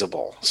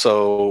customizable?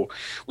 So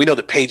we know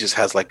that Pages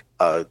has like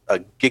a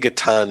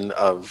gigaton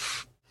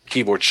of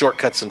keyboard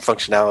shortcuts and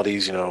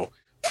functionalities,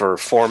 for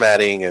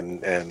formatting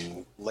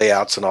and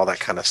layouts and all that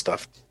kind of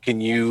stuff.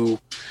 Can you,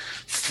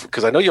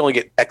 because I know you only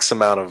get X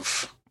amount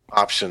of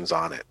options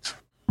on it.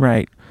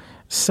 Right.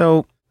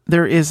 So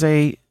there is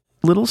a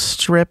little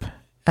strip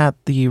at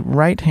the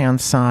right-hand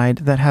side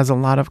that has a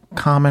lot of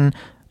common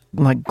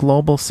like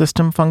global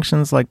system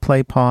functions like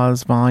play,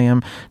 pause,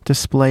 volume,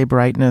 display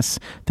brightness,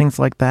 things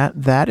like that.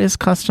 That is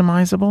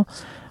customizable.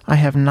 I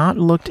have not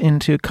looked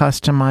into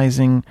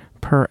customizing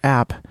per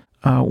app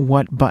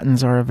what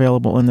buttons are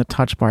available in the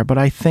touch bar, but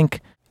I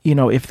think,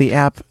 if the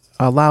app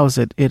allows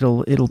it,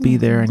 it'll be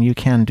there and you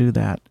can do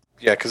that.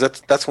 Yeah, because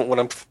that's when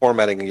I'm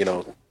formatting,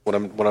 when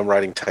I'm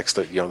writing text,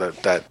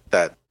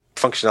 that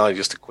functionality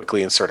just to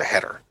quickly insert a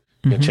header,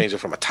 change it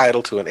from a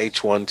title to an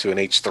H1 to an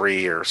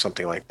H3 or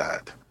something like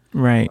that.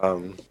 Right.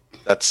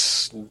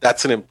 That's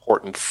an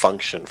important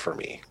function for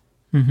me.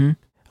 Mm-hmm.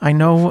 I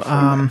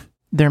know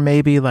there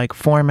may be like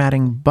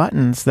formatting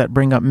buttons that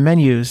bring up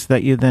menus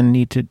that you then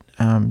need to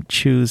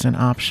choose an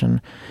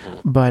option,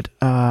 but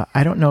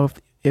I don't know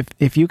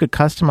if you could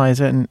customize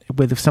it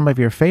with some of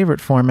your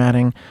favorite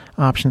formatting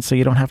options so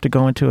you don't have to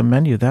go into a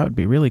menu. That would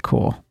be really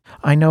cool.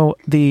 I know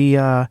the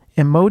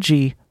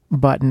emoji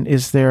button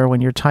is there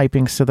when you're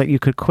typing so that you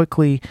could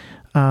quickly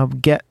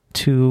get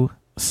to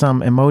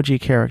some emoji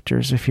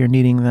characters if you're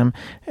needing them,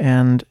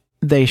 and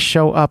they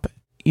show up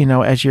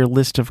as your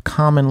list of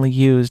commonly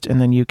used,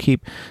 and then you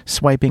keep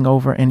swiping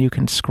over and you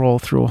can scroll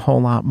through a whole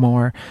lot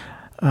more.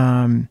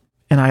 And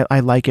I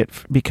like it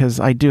because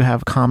I do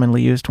have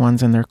commonly used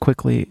ones and they're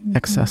quickly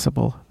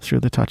accessible through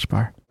the touch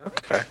bar.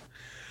 Okay,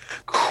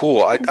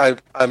 cool.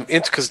 I'm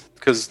into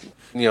because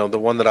the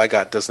one that I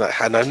got does not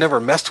have, and I've never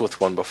messed with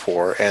one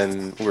before,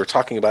 and we were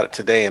talking about it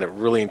today and it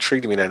really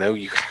intrigued me, and I know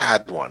you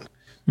had one.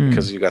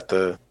 because you got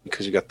the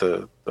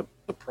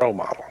Pro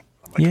model.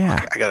 I'm like, Yeah.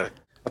 okay, I gotta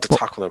have to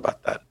talk with them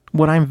about that.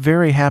 What I'm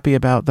very happy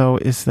about, though,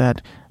 is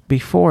that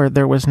before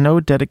there was no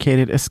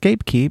dedicated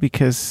escape key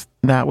because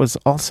that was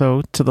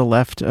also to the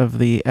left of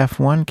the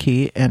F1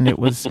 key, and it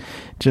was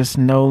just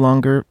no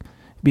longer,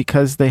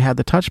 because they had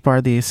the touch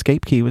bar, the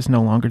escape key was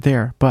no longer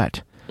there.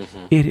 But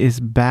it is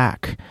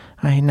back.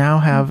 I now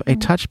have a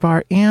touch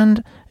bar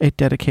and a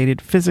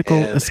dedicated physical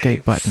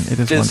escape button. It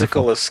is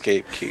physical wonderful.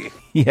 escape key.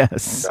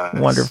 Yes,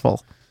 Nice.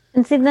 wonderful.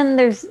 And see,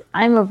 then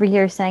I'm over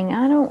here saying,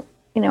 I don't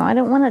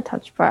want a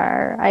touch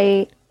bar.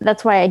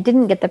 That's why I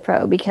didn't get the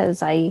Pro,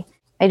 because I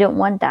don't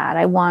want that.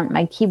 I want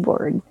my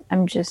keyboard. I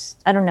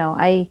don't know.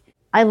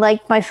 I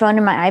like my phone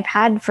and my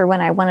iPad for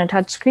when I want a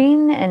touch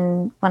screen,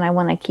 and when I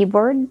want a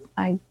keyboard,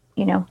 I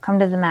come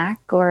to the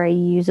Mac, or I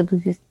use a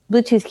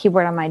Bluetooth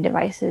keyboard on my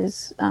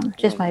devices.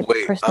 Just my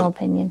personal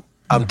opinion.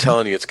 I'm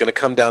telling you, it's going to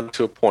come down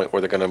to a point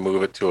where they're going to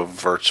move it to a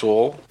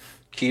virtual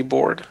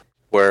keyboard,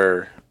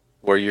 where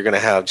you're going to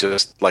have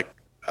just like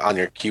on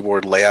your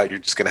keyboard layout, you're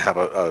just going to have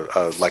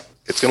a like,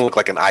 it's going to look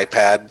like an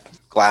iPad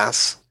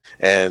glass,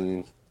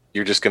 and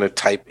you're just going to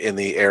type in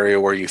the area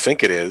where you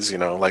think it is,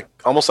 like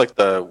almost like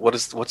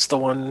what's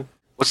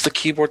the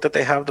keyboard that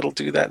they have that'll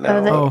do that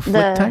now?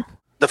 Flick type?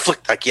 The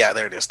flick type. Yeah,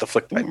 there it is. The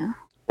flick type. Yeah.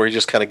 Where you're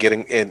just kind of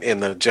getting in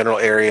the general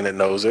area and it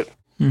knows it.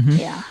 Mm-hmm.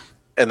 Yeah.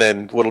 And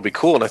then what'll be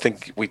cool, and I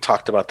think we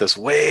talked about this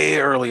way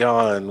early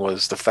on,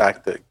 was the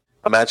fact that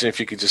imagine if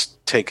you could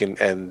just take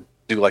and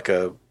do like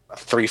a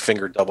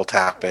 3-finger double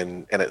tap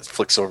and it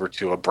flicks over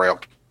to a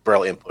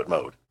braille input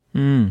mode.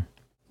 Mm.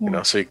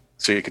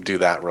 So you could do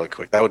that really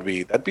quick. That'd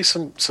be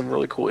some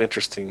really cool,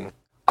 interesting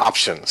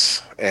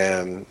options.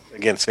 And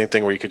again, same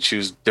thing where you could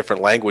choose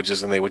different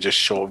languages and they would just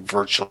show up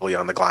virtually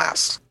on the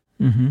glass.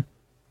 Mm-hmm.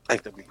 I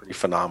think that'd be pretty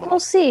phenomenal. We'll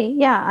see.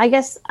 Yeah, I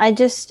guess I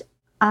just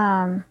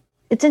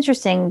it's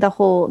interesting, the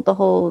whole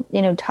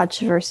touch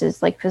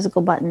versus like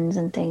physical buttons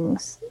and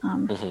things.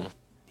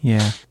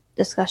 Yeah.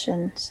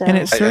 Discussion. So and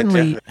it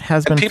certainly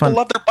has been people fun.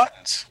 love their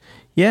buttons.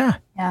 Yeah.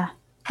 Yeah.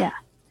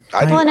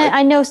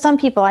 I know some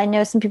people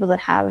that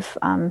have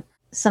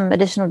some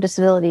additional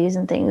disabilities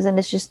and things, and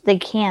it's just they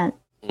can't.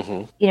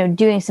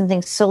 Doing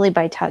something solely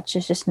by touch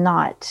is just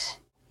not.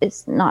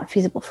 It's not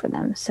feasible for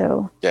them.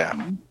 So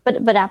yeah.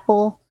 But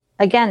Apple,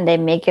 again, they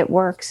make it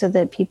work so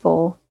that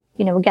people,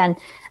 again,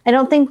 I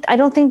don't think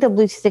the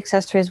Bluetooth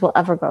accessories will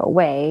ever go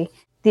away.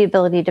 The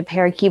ability to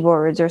pair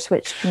keyboards or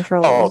switch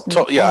controllers.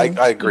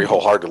 I agree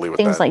wholeheartedly with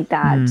things that. like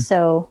that. Mm.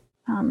 So,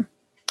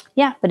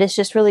 but it's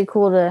just really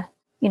cool to,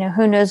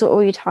 who knows what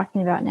we'll be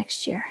talking about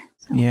next year.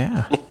 So.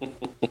 Yeah.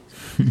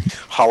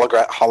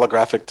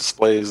 Holographic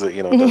displays that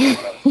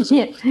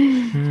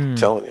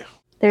telling you.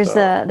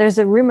 There's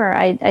a rumor.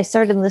 I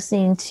started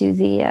listening to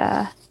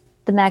the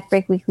Mac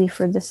Break Weekly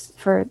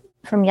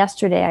from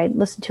yesterday. I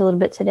listened to a little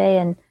bit today,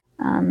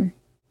 and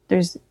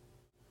there's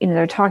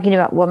they're talking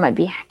about what might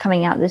be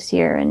coming out this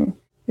year, and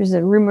there's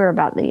a rumor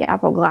about the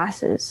Apple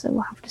glasses. So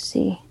we'll have to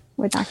see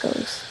where that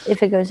goes,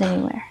 if it goes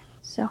anywhere.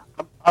 So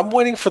I'm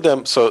waiting for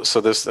them. So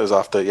this is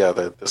off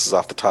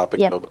the topic.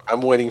 Yep. But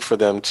I'm waiting for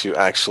them to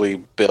actually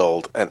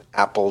build an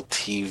Apple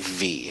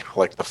TV,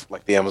 like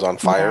the Amazon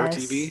Fire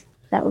TV.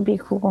 That would be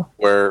cool.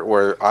 Where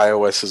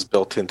iOS is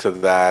built into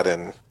that,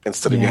 and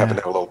instead of you having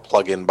to have a little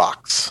plug-in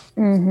box.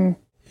 Mm-hmm.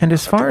 And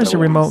as far as a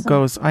remote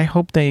goes, I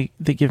hope they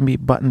give me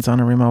buttons on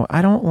a remote.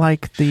 I don't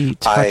like the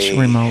touch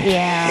remote.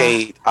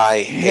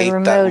 I hate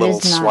that little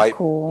swipe.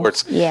 Cool. Where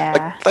it's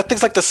like, that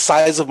thing's like the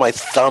size of my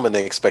thumb, and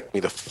they expect me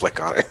to flick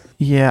on it.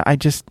 Yeah,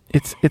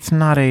 it's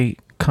not a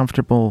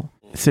comfortable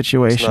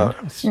situation.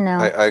 No,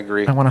 I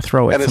agree. I want to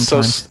throw it. And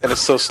sometimes.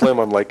 it's so slim.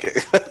 I'm like,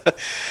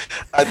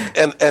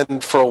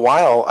 and for a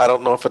while, I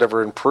don't know if it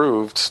ever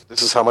improved.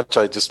 This is how much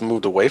I just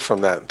moved away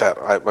from that.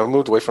 I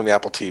moved away from the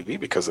Apple TV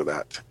because of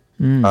that.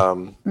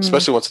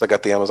 Especially once I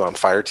got the Amazon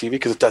Fire TV,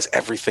 because it does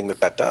everything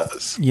that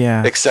does.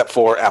 Yeah. Except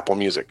for Apple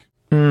Music.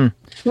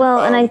 Well,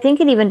 and I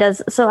think it even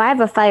does. So I have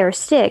a Fire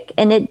Stick,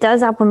 and it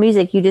does Apple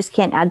Music. You just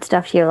can't add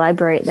stuff to your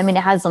library. I mean,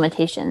 it has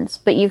limitations,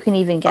 but you can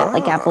even get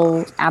like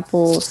Apple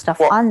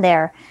stuff on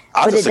there.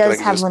 But it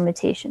does have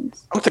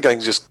limitations. I'm thinking I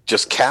can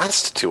just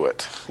cast to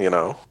it.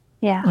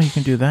 Yeah. Oh, you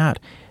can do that.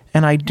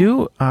 And I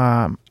do.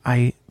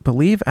 I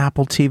believe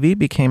Apple TV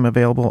became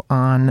available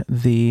on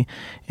the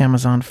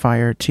Amazon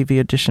Fire TV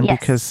edition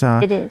because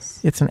it is.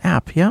 It's an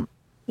app. Yep.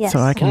 Yes. So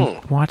I can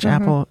watch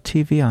Apple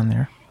TV on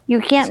there. You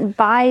can't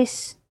buy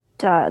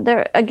stuff.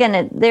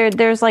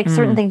 There's like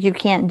certain things you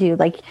can't do.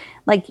 Like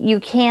you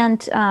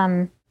can't.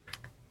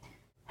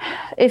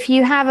 If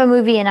you have a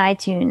movie in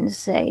iTunes,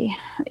 say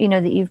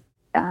that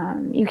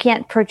you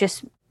can't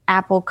purchase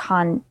Apple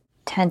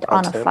content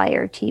on a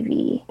Fire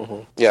TV.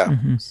 Yeah.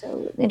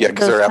 So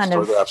because their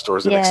app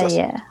stores that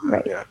access.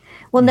 Right. Yeah.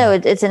 Well, no,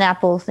 it's an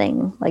Apple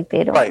thing. Like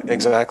they don't. Right.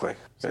 Exactly.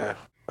 Yeah.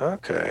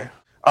 Okay.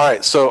 All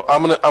right. So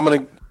I'm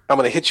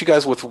gonna hit you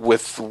guys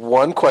with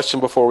one question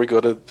before we go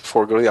to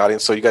the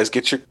audience. So you guys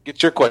get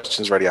your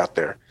questions ready out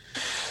there.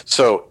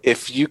 So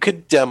if you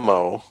could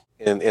demo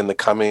in the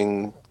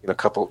coming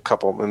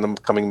couple in the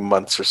coming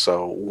months or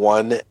so,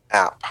 one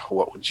app,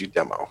 what would you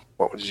demo?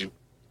 What would you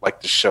like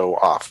to show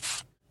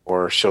off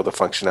or show the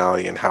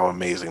functionality and how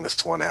amazing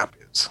this one app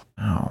is?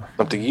 Oh.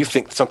 Something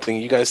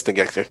you guys think,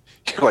 you're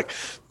like,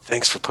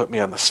 thanks for putting me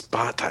on the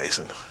spot,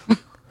 Tyson.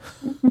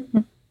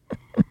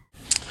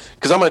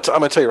 Because I'm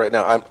gonna tell you right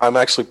now, I'm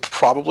actually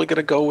probably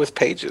gonna go with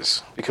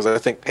Pages, because I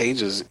think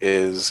Pages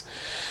is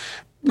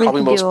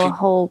probably we could do a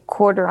whole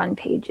quarter on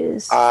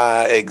Pages.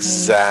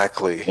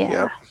 Exactly. Yeah.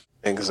 Yep.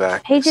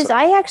 Exactly. Pages. So,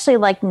 I actually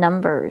like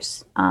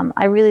numbers.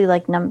 I really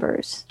like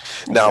numbers.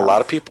 now myself. a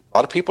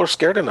lot of people are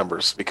scared of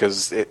numbers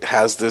because it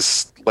has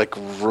this like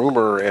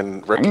rumor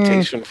and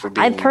reputation for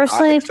being. I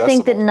personally not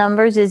think that accessible.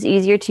 numbers is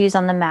easier to use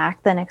on the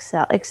Mac than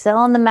Excel. Excel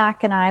on the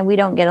Mac and we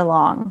don't get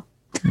along.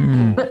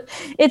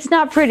 It's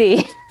not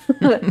pretty.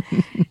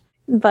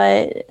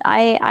 But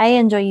I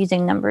enjoy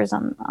using numbers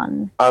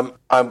on. I'm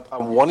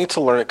wanting to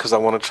learn it because I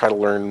want to try to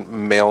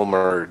learn mail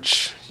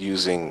merge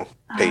using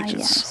Pages.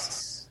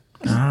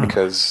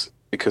 Yes.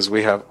 Because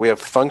we have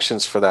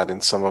functions for that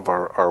in some of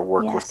our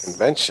work with Yes.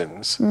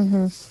 conventions,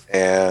 Mm-hmm.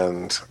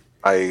 and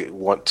I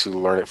want to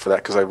learn it for that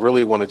because I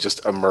really want to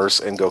just immerse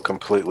and go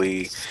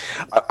completely.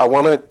 I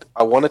want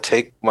to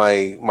take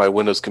my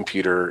Windows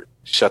computer,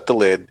 shut the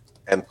lid,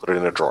 and put it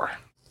in a drawer.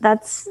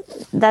 That's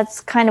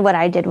kind of what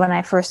I did when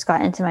I first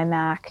got into my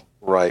Mac.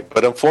 Right,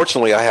 but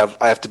unfortunately, I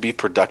have to be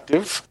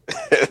productive.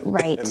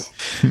 Right.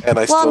 and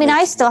I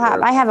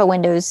I have a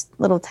Windows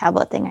little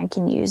tablet thing I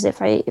can use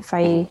if I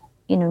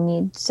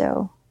need.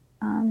 So,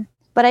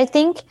 but I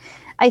think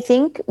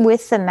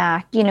with the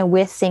Mac,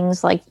 with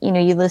things like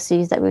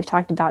Ulysses that we've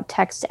talked about,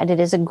 Text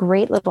Edit is a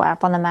great little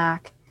app on the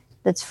Mac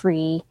that's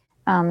free.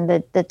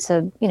 That's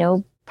a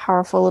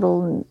powerful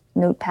little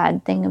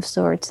notepad thing of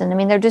sorts. And I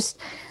mean,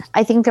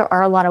 I think there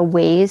are a lot of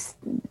ways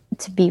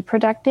to be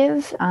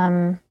productive.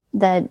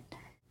 That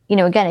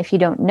again, if you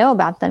don't know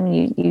about them,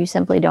 you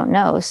simply don't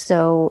know.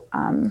 So,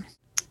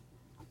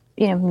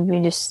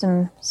 maybe just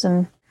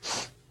some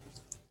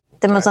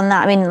demos on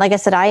that. I mean, like I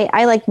said,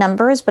 I like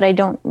numbers, but I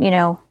don't,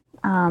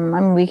 I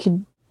mean,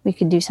 we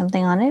could do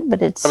something on it,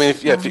 but it's. I mean,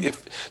 if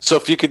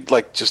you could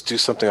like just do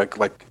something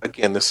like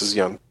again, this is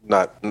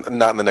not in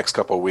the next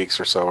couple of weeks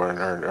or so, or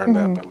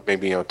Mm-hmm. but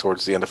maybe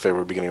towards the end of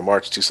February, beginning of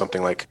March, do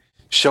something like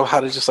show how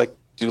to just like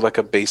do like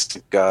a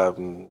basic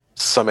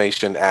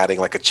summation, adding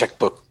like a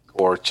checkbook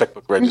or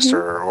checkbook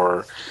register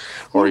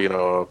Mm-hmm.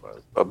 or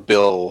a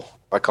bill.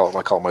 I call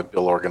it my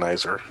bill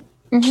organizer,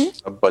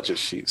 Mm-hmm. a budget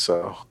sheet.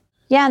 So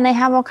yeah, and they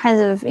have all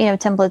kinds of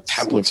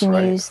templates you can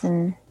right. use,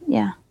 and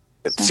yeah.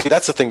 See,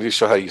 that's the thing to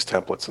show how to use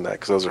templates and that,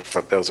 because those are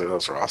fun, those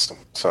are awesome.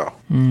 So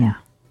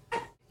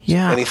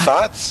Yeah. any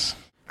thoughts?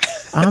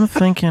 I'm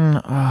thinking,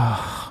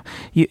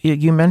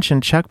 you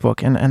mentioned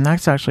Checkbook, and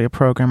that's actually a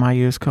program I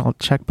use called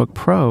Checkbook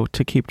Pro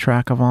to keep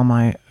track of all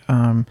my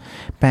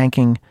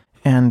banking,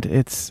 and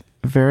it's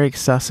very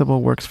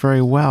accessible, works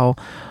very well.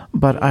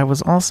 But I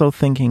was also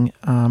thinking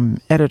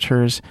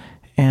editors,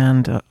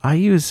 and I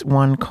use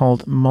one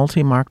called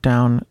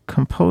Multi-Markdown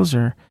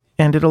Composer,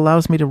 and it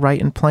allows me to write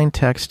in plain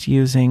text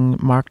using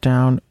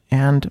Markdown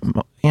and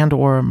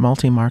or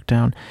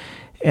Multi-Markdown,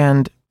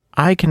 and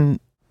I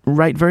can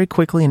write very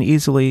quickly and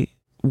easily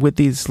with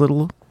these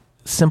little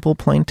simple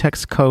plain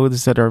text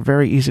codes that are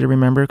very easy to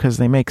remember because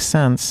they make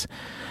sense.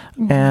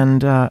 Mm-hmm.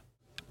 And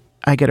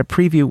I get a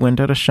preview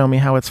window to show me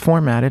how it's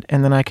formatted,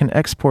 and then I can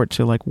export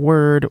to like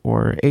Word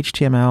or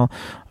HTML,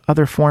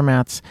 other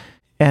formats,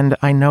 and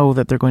I know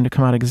that they're going to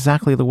come out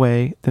exactly the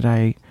way that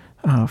I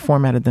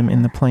formatted them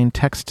in the plain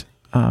text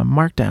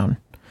Markdown.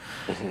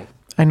 Mm-hmm.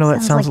 I know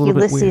that sounds like a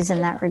little Ulysses bit weird.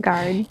 in that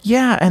regard.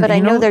 Yeah, but I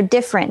know they're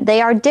different.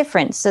 They are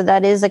different, so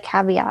that is a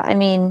caveat. I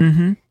mean,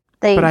 mm-hmm.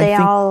 But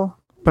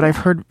I've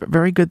Yeah. heard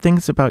very good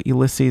things about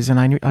Ulysses, and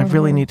I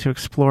really need to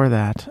explore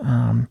that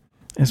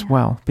as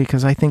well,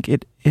 because I think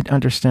it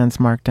understands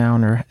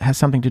Markdown or has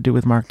something to do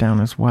with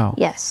Markdown as well.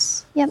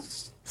 Yes. Yep.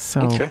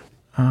 So, Okay.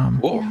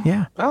 Cool.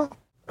 Yeah. Well,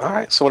 all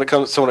right. So when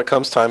it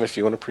comes time, if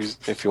you want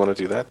to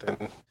do that, then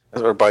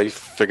everybody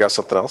figure out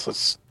something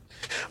else.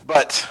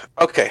 But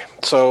okay.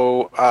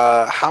 So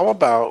how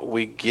about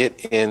we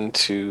get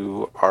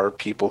into our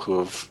people who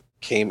have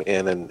came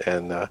in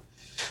and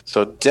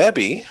so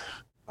Debbie,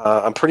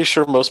 I'm pretty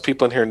sure most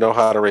people in here know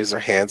how to raise their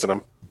hands,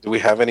 and do we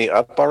have any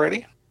up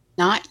already?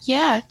 Not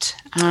yet.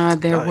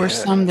 There were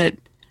some that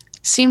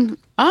seemed.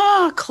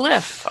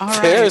 Cliff. All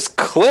right. There's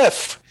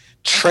Cliff,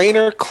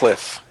 Trainer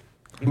Cliff.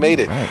 You made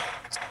it.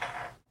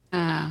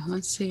 Right.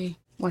 Let's see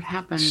what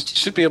happened.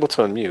 Should be able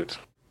to unmute.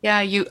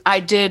 Yeah, I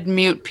did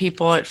mute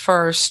people at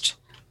first,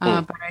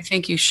 but I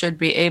think you should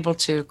be able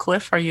to.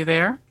 Cliff, are you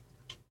there?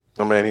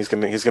 Oh man, he's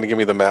gonna give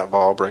me the Matt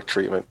Valbrick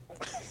treatment.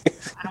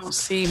 I don't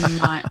see my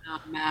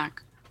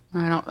Mac.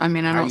 I don't.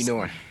 How you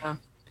doing?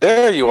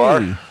 There you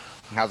are.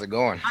 How's it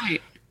going? Hi.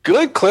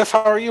 Good, Cliff.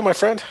 How are you, my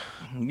friend?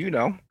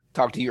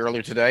 Talked to you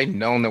earlier today,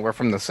 knowing that we're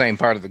from the same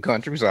part of the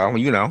country, so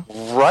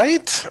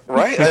Right.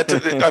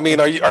 I mean,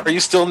 are you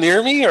still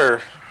near me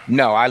or?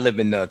 No, I live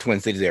in the Twin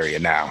Cities area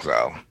now,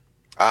 so.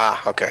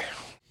 Okay.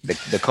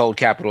 The cold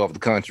capital of the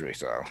country,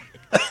 so.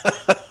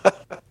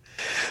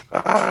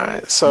 All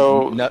right,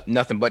 so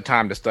nothing but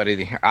time to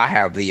study. I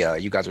have the.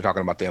 You guys are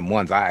talking about the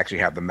M1s. I actually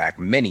have the Mac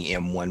Mini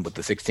M1 with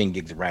the 16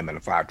 gigs of RAM and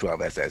a 512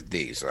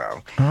 SSD.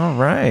 So. All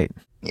right.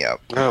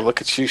 Yep. Oh,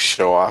 look at you,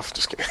 show off.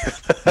 Just kidding.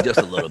 Just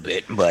a little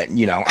bit, but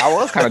I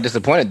was kind of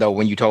disappointed though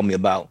when you told me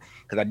about,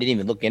 because I didn't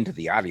even look into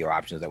the audio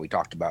options that we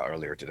talked about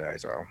earlier today.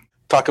 So.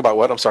 Talk about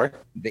what? I'm sorry.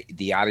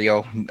 The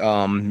audio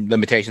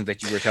limitations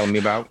that you were telling me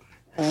about.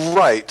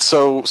 Right.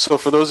 So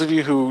for those of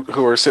you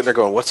who are sitting there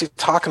going, "What's he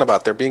talking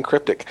about?" They're being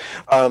cryptic.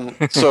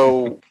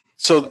 So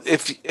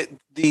if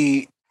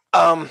the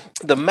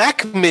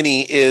Mac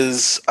Mini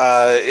is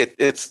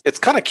it's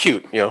kind of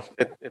cute,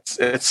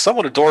 it's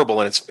somewhat adorable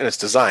in its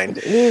design.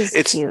 It is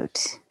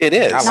cute. It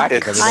is. I like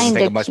it because it doesn't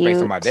take up much space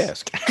on my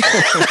desk.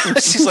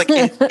 She's like,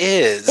 it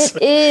is.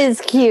 It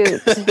is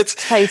cute. It's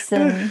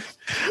Tyson.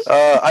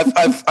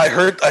 I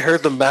heard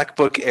the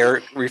MacBook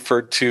Air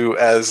referred to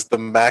as the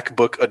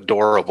MacBook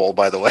Adorable,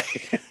 by the way.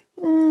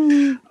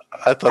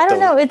 I don't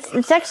know.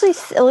 It's actually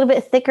a little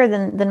bit thicker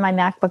than my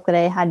MacBook that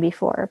I had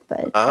before,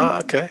 but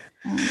okay.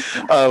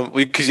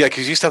 Because you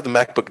used to have the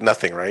MacBook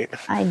Nothing, right?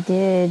 I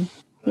did.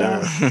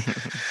 Yeah.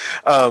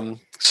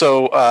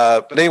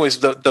 But anyways,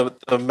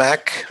 the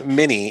Mac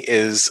Mini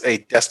is a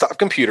desktop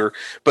computer,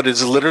 but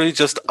it's literally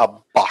just a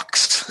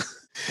box.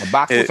 A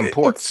box with some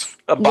ports.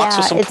 A box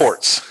with some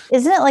ports.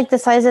 Isn't it like the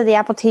size of the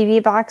Apple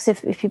TV box?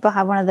 If people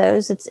have one of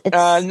those, it's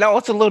no,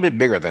 it's a little bit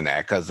bigger than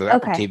that because the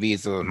Apple TV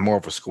is more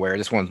of a square.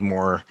 This one's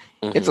more.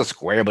 Mm-hmm. It's a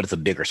square, but it's a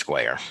bigger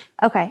square.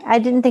 Okay, I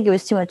didn't think it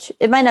was too much.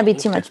 It might not be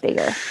too much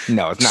bigger.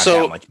 No, it's not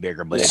that much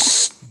bigger, but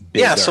it's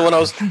bigger. Yeah. So when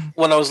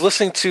I was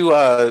listening to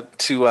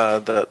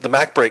the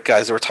Mac Break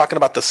guys, they were talking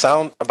about the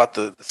sound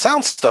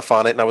stuff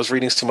on it, and I was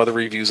reading some other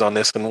reviews on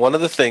this. And one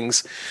of the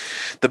things,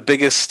 the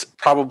biggest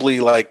probably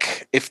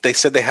if they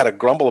said they had a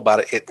grumble about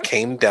it, it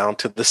came down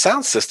to the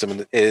sound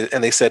system,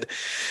 and they said,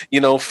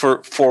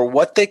 for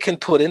what they can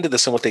put into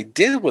this and what they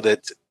did with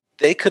it,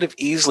 they could have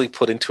easily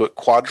put into it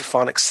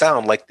quadraphonic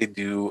sound like they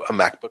do a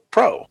MacBook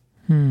Pro.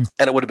 And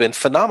it would have been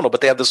phenomenal.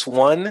 But they have this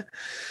one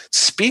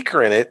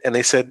speaker in it, and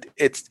they said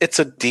it's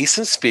a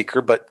decent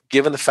speaker, but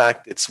given the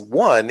fact it's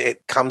one,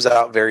 it comes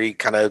out very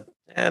kind of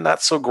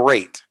not so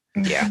great.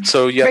 Yeah.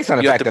 So based on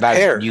the fact that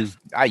pair.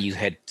 I use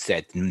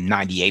headset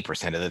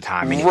 98% of the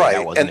time. Anyway,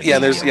 right.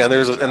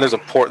 There's a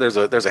port.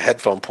 There's a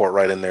headphone port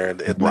right in there. At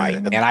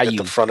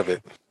the front of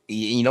it.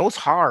 It's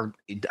hard.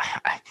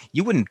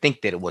 You wouldn't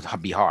think that it would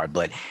be hard,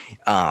 but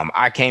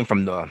I came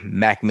from the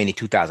Mac Mini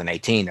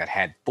 2018 that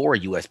had 4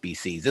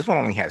 USB-Cs. This one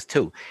only has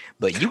 2,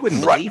 but you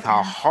wouldn't believe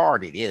how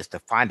hard it is to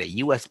find a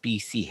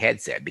USB-C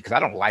headset because I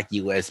don't like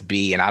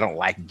USB and I don't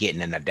like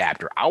getting an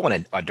adapter. I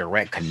want a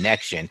direct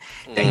connection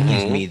that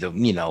gives me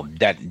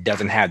that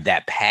doesn't have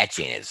that patch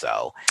in it.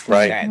 So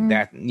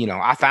that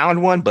I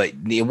found one, but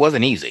it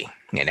wasn't easy,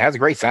 and it has a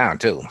great sound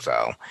too.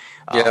 So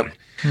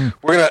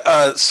we're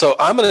gonna. So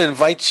I'm gonna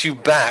invite you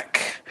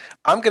back.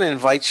 I'm gonna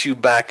invite you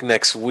back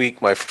next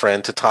week, my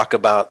friend, to talk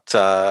about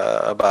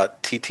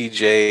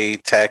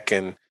TTJ Tech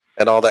and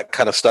all that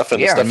kind of stuff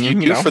and the stuff you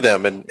do for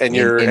them and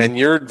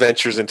your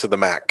adventures into the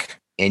Mac.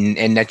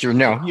 And that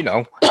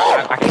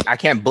I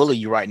can't bully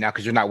you right now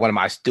because you're not one of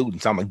my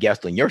students. I'm a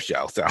guest on your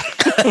show, so.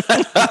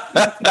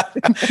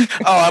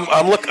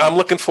 I'm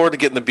looking forward to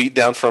getting the beat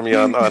down from you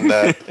on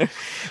that.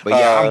 But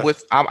yeah,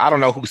 I don't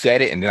know who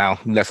said it, and then I'll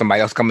let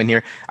somebody else come in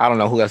here. I don't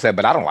know who else said,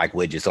 but I don't like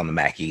widgets on the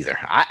Mac either.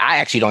 I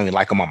actually don't even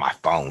like them on my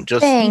phone.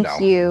 Just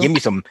give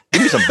me some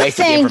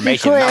basic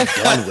information. And I'm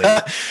done with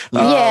it.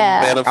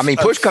 Yeah, man,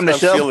 push come to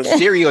shove,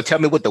 Siri will tell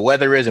me what the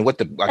weather is and what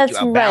the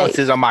balance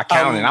is on my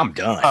calendar, and I'm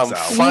done. I'm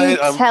fine.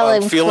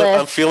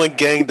 I'm feeling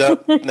ganged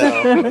up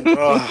now.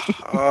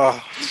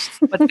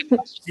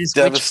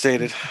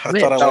 Devastated. I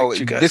thought I liked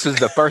you guys. This is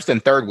the first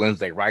and third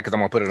Wednesday, right? Because I'm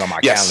gonna put it on my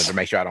calendar to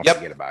make sure I don't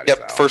forget about it.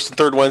 Yep, so. First and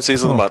third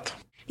Wednesdays of the month.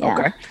 Yeah.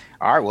 Okay.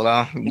 All right. Well,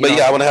 I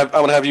want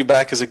to have you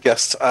back as a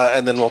guest,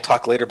 and then we'll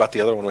talk later about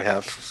the other one we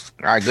have.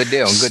 All right. Good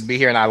deal. Good to be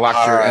here, and I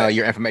locked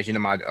your information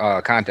in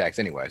my contacts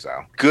anyway.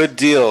 So good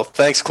deal.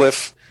 Thanks,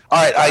 Cliff.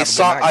 All right.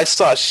 I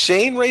saw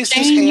Shane raise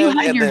his hand. You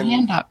had your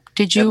hand up.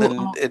 Did you? And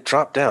then it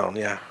dropped down.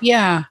 Yeah.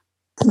 Yeah.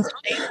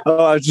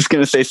 Oh, I was just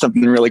going to say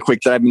something really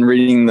quick that I've been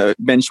reading the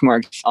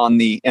benchmarks on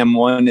the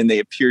M1 and they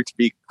appear to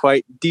be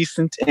quite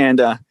decent. And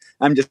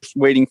I'm just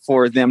waiting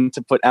for them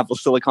to put Apple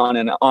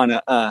Silicon on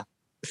a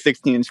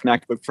 16-inch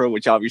MacBook Pro,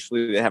 which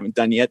obviously they haven't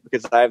done yet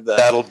because I have the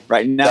I've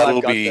got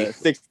the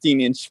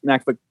 16-inch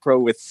MacBook Pro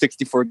with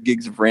 64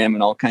 gigs of RAM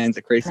and all kinds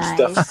of crazy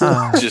stuff.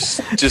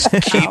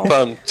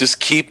 just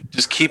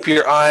keep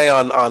your eye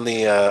on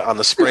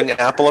the spring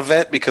Apple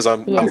event because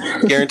I'm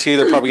guaranteed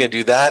they're probably going to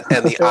do that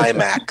and the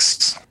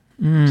iMacs.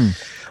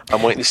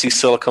 I'm waiting to see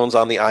silicones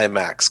on the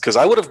iMacs because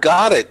I would have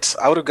got it.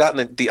 I would have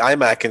gotten the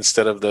iMac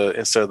instead of the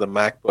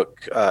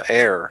MacBook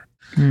Air.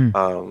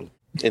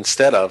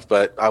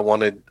 But I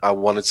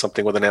wanted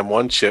something with an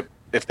M1 chip.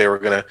 If they're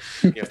gonna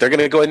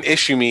go ahead and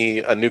issue me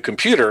a new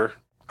computer,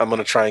 I'm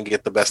gonna try and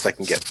get the best I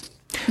can get.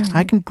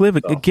 I can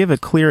give a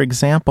clear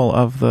example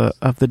of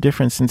the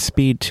difference in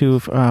speed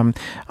too.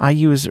 I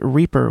use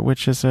Reaper,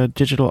 which is a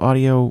digital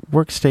audio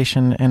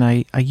workstation, and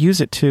I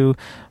use it to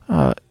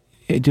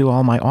do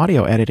all my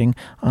audio editing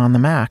on the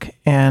Mac.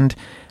 And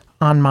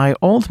on my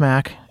old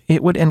Mac,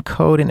 it would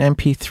encode an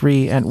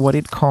MP3 at what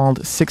it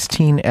called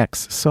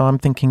 16x. So I'm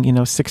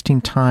thinking,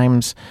 16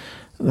 times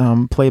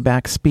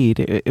playback speed.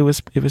 It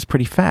was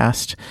pretty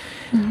fast.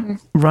 Mm-hmm.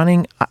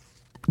 Running.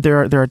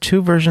 There are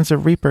two versions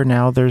of Reaper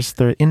now. There's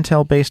the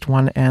Intel-based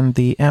one and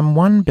the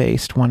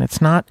M1-based one.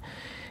 It's not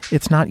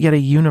yet a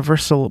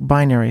universal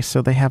binary,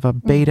 so they have a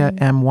beta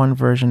M1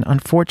 version.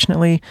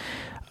 Unfortunately,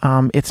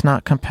 it's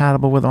not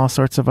compatible with all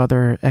sorts of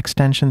other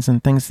extensions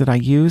and things that I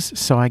use,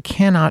 so I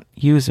cannot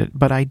use it.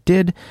 But I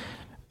did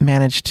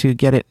manage to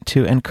get it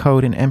to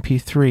encode an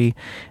MP3,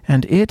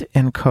 and it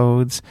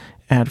encodes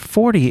at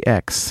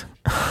 40x.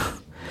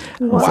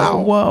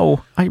 Wow!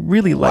 Whoa! I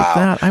really like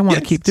that. I want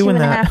to keep doing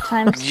that. 2.5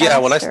 times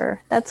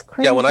faster. That's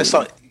crazy. Yeah, when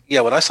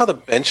I saw the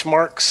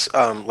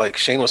benchmarks, like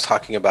Shane was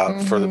talking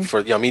about for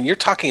you're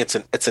talking it's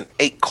an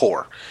 8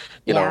 core,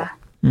 you know.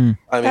 I mean,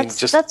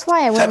 that's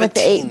why I went with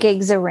the 8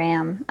 gigs of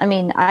RAM. I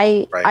mean,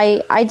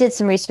 I did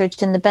some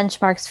research, and the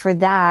benchmarks for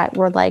that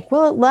were like,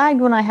 well, it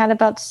lagged when I had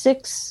about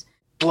 6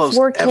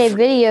 4K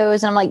videos,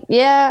 and I'm like,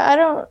 yeah, I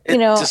don't,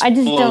 I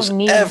just don't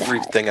need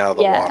everything out of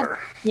the water.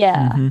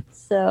 Yeah. Mm-hmm.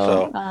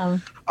 So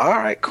all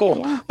right, cool.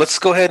 Yeah. Let's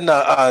go ahead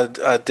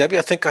and Debbie,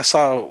 I think I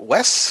saw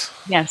Wes.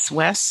 Yes,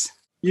 Wes.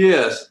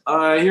 Yes,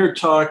 I hear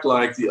talk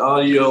like the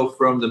audio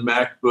from the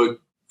MacBook,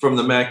 from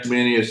the Mac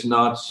Mini is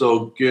not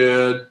so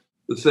good.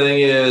 The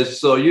thing is,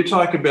 so you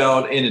talk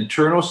about an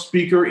internal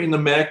speaker in the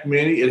Mac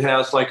Mini. It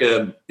has like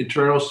an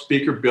internal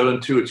speaker built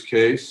into its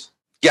case.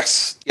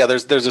 Yes, yeah.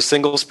 There's a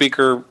single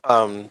speaker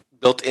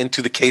built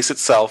into the case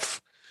itself.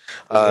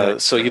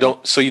 So you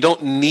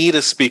don't need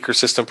a speaker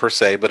system per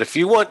se, but if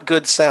you want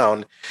good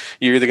sound,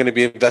 you're either going to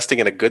be investing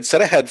in a good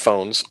set of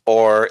headphones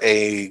or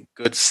a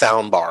good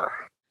sound bar.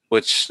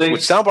 Which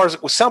sound bars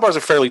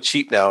are fairly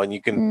cheap now, and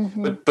you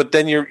can, but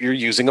then you're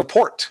using a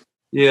port.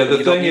 Yeah,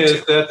 the thing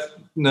is that's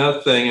another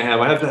thing I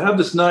have. I have to have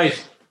this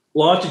nice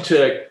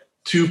Logitech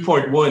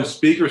 2.1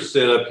 speaker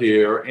set up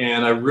here,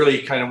 and I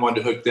really kind of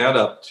wanted to hook that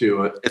up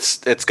to it.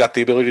 It's got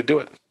the ability to do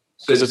it.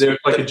 So there's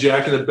like a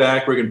jack in the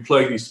back where you can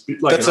plug these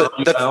that's a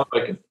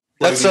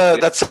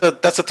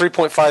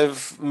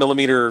 3.5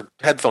 millimeter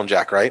headphone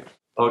jack, right?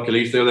 Okay, at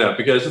least they're that,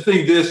 because the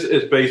thing, this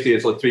is basically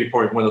it's like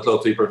 3.1, it's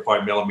all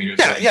 3.5 millimeters.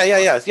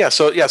 Yeah.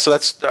 So that's so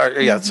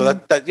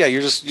that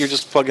you're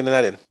just plugging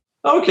that in.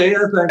 Okay,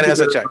 it has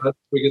a jack.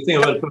 We can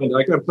think about it.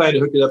 I can plan to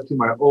hook it up to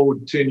my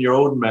old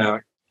 10-year-old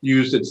Mac,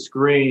 use its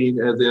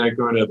screen, and then I'm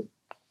going to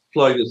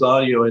plug this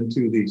audio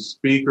into the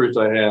speakers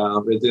I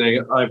have, and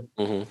then I'm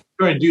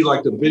going to do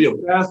like the video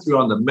pass-through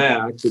on the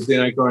Mac, but then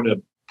I'm going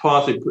to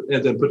possibly put the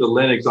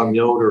Linux on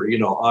the older,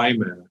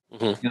 iMac,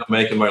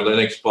 making my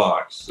Linux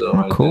box.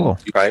 So cool.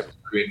 Right.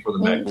 Screen for the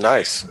Mac.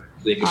 Nice.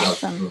 Think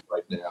about it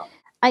right now.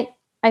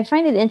 I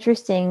find it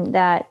interesting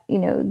that,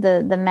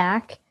 the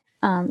Mac,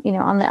 on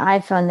the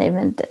iPhone, they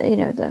meant,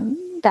 the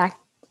back,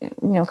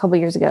 a couple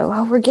years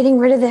ago, we're getting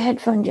rid of the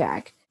headphone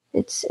jack.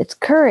 It's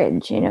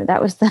courage,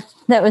 that was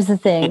the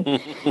thing.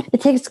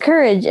 It takes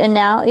courage. And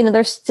now,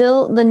 there's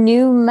still the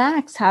new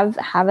Macs have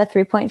a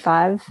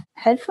 3.5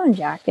 headphone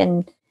jack.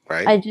 And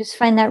I just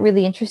find that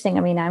really interesting.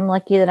 I mean, I'm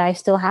lucky that I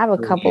still have a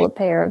couple of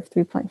pair of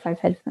 3.5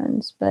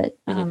 headphones, but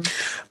now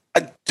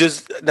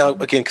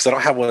again, because I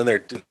don't have one in there,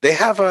 do they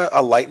have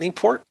a lightning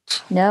port?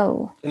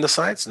 No. In the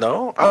sides?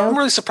 No? I'm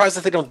really surprised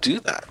that they don't do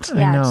that.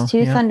 Yeah, it's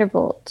 2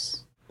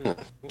 Thunderbolts.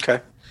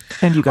 Okay.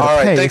 And you got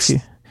to pay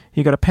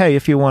you got to pay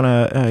if you want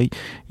a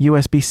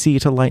USB-C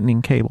to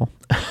lightning cable.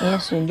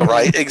 Yes, you do.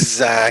 Right,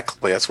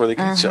 exactly. That's where they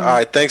can. All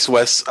right, thanks,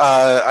 Wes.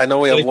 I know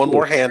we have one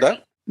more hand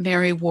up.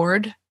 Mary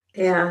Ward.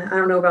 Yeah, I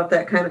don't know about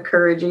that kind of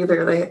courage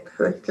either. They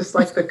just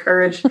like the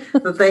courage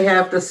that they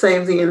have to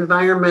save the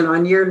environment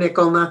on your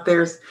nickel, not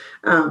theirs.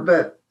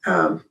 No,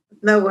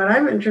 what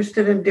I'm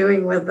interested in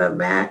doing with the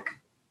Mac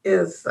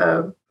is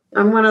I'm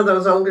one of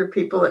those older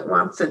people that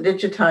wants to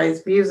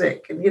digitize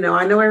music. And,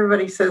 I know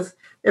everybody says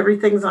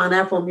everything's on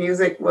Apple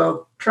Music.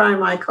 Well, try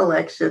my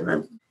collection.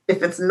 And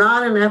if it's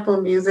not in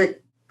Apple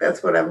Music,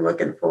 that's what I'm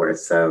looking for.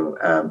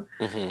 So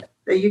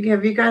have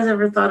you guys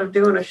ever thought of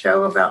doing a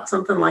show about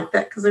something like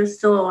that? Because there's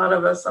still a lot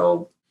of us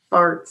old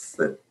farts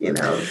that,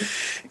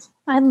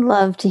 I'd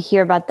love to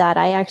hear about that.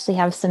 I actually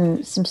have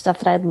some stuff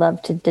that I'd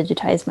love to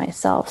digitize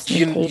myself.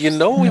 We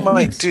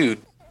might do,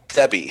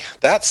 Debbie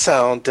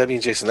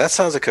and Jason, that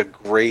sounds like a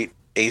great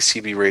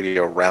ACB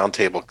radio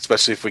roundtable,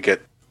 especially if we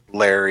get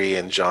Larry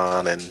and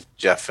John and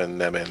Jeff and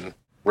them and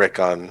Rick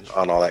on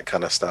all that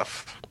kind of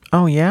stuff.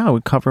 Oh yeah,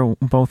 we cover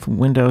both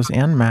Windows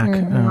and Mac.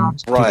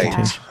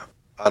 Right.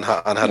 On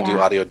how to do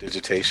audio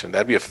digitation.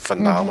 That'd be a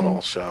phenomenal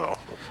show.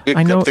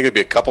 I think it'd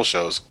be a couple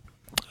shows.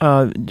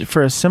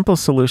 For a simple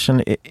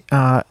solution,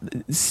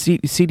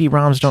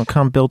 CD-ROMs don't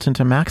come built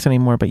into Macs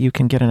anymore, but you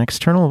can get an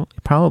external,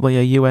 probably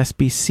a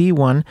USB-C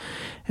one,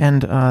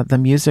 and the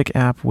music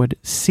app would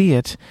see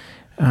it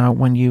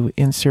when you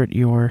insert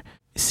your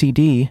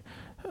CD,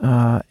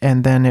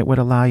 and then it would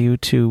allow you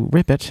to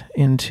rip it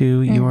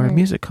into your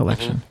music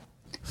collection.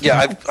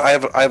 Yeah, I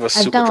have a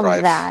super done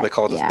drive. that, They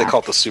call it they call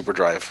it the super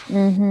drive.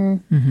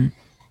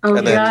 Oh,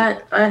 And yeah,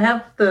 I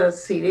have the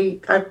CD.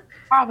 I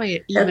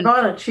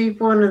bought a cheap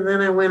one, and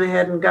then I went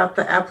ahead and got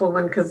the Apple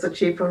one because the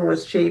cheap one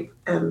was cheap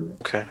and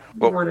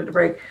wanted to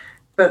break.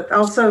 But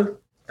also,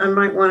 I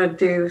might want to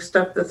do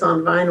stuff that's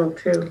on vinyl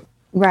too.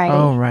 Right.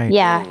 Oh, right.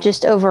 Yeah,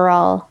 just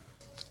overall,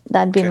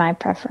 that'd be my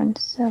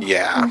preference. So.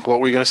 Yeah. What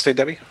were you going to say,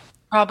 Debbie?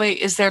 Probably,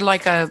 is there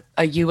like a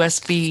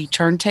USB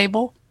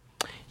turntable?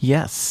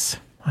 Yes,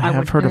 I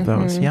have heard of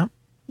those. Yeah.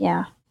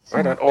 Yeah.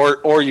 Right on.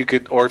 Or you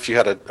could, or if you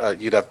had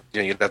you'd have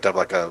to have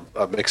like a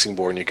mixing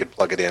board, and you could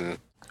plug it in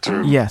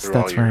through. Yes, through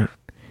that's all your, right.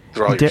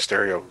 Through all your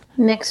stereo.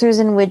 Mixers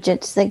and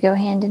widgets, they go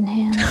hand in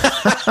hand.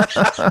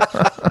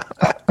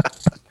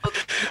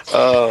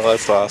 Oh,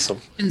 that's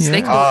awesome.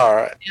 They call All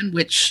right.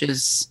 which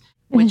is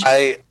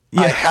I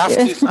have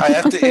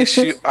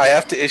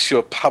to issue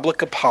a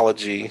public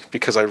apology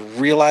because I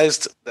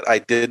realized that I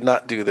did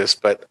not do this.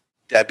 But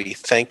Debbie,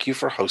 thank you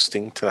for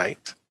hosting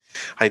tonight.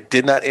 I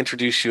did not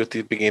introduce you at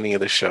the beginning of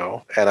the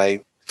show, and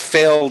I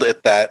failed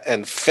at that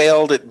and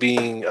failed at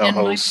being a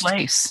host. My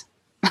place.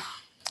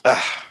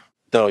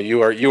 No,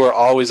 you are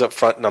always up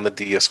front and on the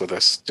dais with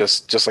us,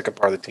 just like a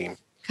part of the team.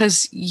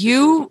 Because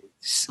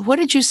what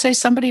did you say?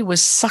 Somebody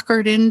was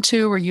suckered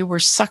into, or you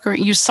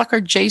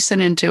suckered Jason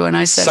into, and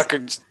I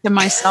said to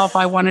myself,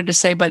 I wanted to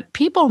say, but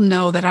people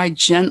know that I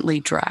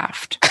gently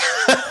draft.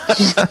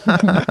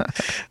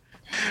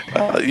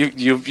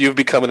 You've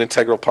become an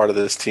integral part of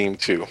this team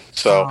too.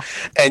 So,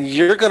 and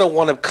you're going to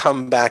want to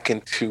come back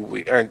in 2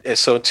 weeks.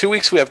 So in 2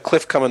 weeks we have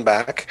Cliff coming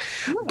back,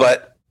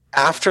 but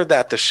after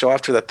that, the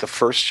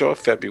first show of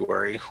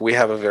February, we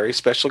have a very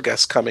special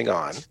guest coming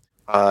on.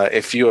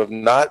 If you have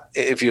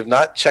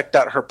not checked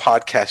out her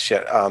podcast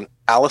yet,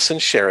 Allison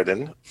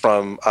Sheridan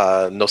from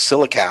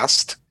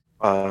Nocilicast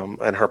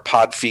and her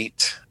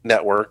Podfeet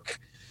network.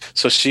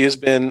 So she has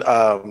been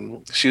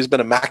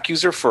a Mac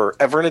user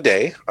forever and a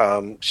day.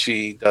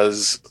 She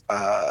does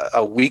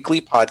a weekly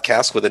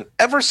podcast with an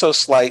ever so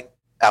slight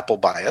Apple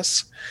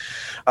bias.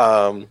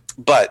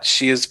 But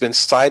she has been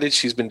cited.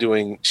 She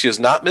has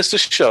not missed a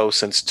show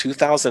since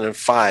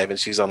 2005, and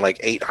she's on like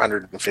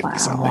 850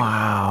 something.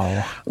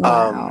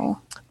 Wow.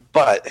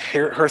 But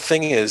her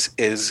thing is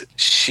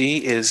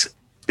she is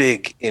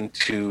big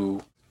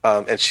into,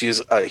 and she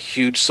is a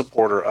huge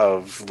supporter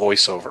of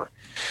voiceover.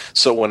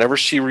 So whenever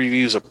she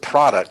reviews a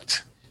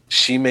product,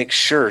 she makes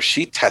sure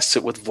she tests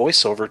it with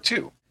voiceover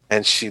too.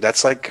 And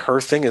that's like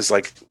her thing is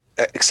like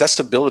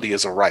accessibility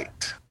is a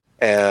right.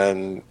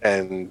 And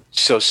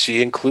so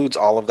she includes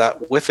all of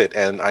that with it.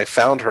 And I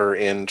found her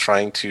in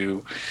trying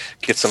to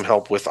get some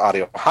help with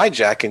Audio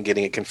Hijack and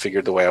getting it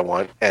configured the way I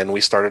want. And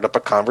we started up a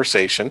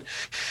conversation,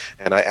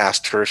 and I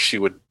asked her if she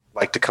would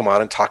like to come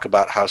on and talk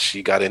about how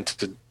she got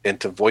into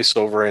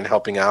voiceover and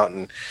helping out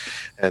and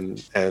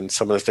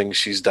some of the things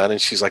she's done.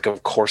 And she's like,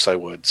 of course I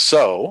would.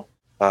 So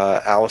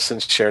Allison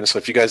Sheridan. So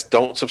if you guys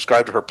don't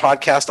subscribe to her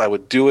podcast, I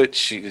would do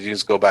it. You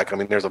just go back. I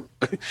mean,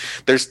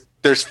 there's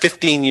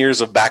 15 years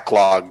of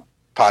backlog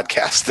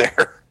podcast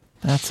there.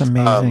 That's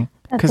amazing.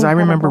 Because I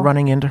remember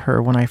running into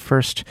her when I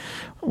first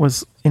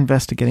was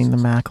investigating the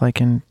Mac, like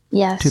in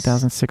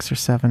 2006 or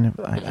 7.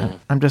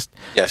 I'm just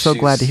so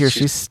glad to hear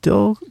she's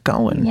still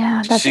going.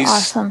 Yeah, that's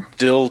awesome.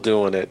 Still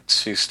doing it.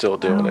 She's still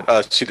doing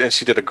it.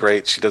 She did a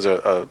great. She does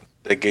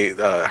they gave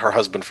her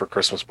husband for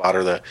Christmas bought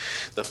her the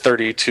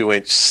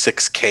 32-inch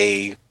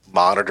 6K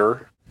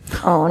monitor.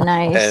 Oh,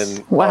 nice!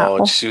 And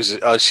and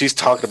she's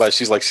talking about it.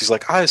 She's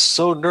like I was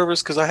so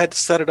nervous because I had to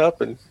set it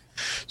up, and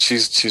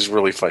she's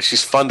really fun.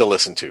 She's fun to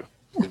listen to.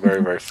 She's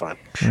very very fun.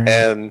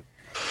 And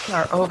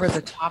are over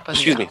the top of.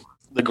 Excuse me.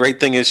 The great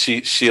thing is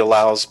she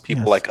allows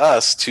people like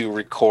us to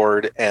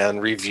record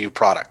and review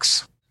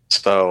products.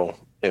 So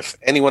if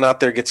anyone out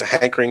there gets a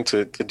hankering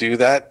to do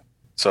that,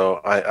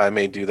 so I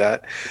may do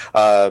that.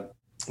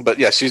 But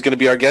yeah, she's going to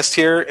be our guest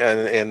here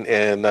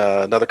in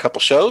another couple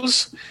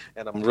shows,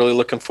 and I'm really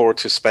looking forward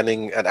to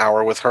spending an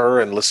hour with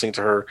her and listening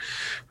to her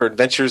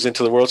adventures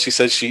into the world. She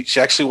says she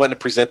actually went and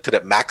presented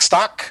at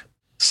MacStock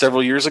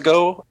several years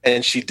ago,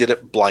 and she did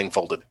it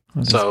blindfolded.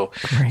 So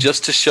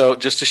just to show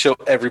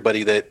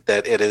everybody that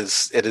it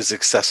is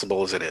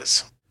accessible as it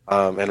is,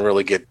 and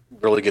really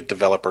get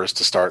developers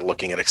to start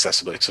looking at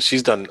accessibility. So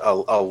she's done a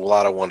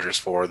lot of wonders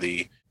for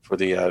the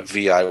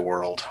VI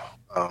world.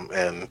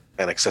 And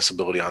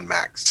accessibility on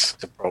Macs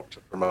to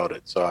promote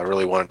it. So I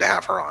really wanted to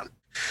have her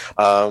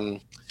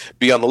on.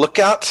 Be on the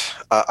lookout.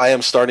 I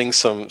am starting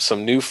some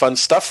new fun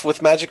stuff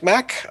with Magic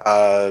Mac.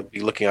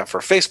 Be looking out for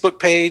a Facebook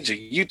page, a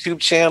YouTube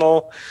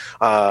channel,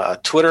 a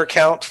Twitter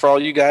account for all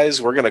you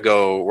guys. We're gonna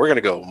go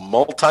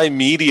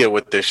multimedia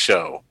with this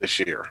show this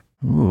year.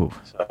 Ooh.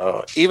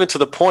 So even to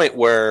the point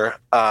where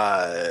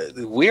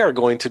we are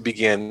going to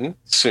begin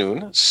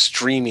soon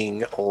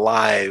streaming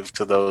live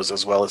to those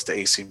as well as to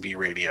ACB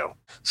Radio.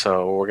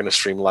 So we're going to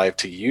stream live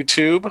to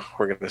YouTube.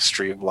 We're going to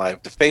stream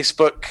live to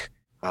Facebook,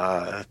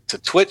 to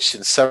Twitch,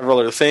 and several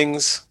other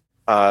things.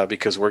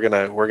 because we're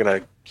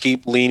gonna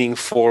keep leaning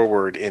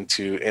forward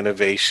into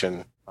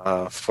innovation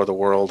for the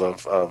world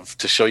of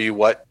to show you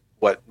what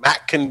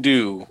Mac can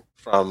do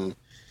from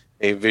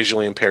a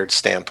visually impaired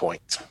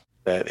standpoint.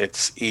 That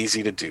it's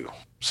easy to do.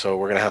 So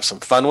we're gonna have some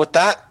fun with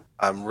that.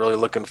 I'm really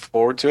looking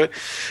forward to it.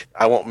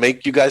 I won't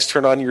make you guys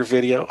turn on your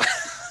video.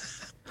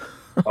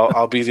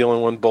 I'll be the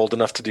only one bold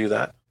enough to do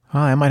that. Oh,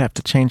 I might have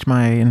to change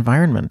my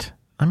environment.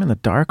 I'm in the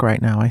dark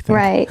right now, I think.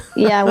 Right.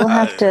 Yeah, we'll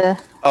have to.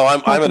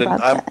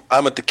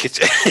 I'm at the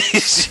kitchen.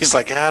 She's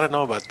like, I don't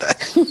know about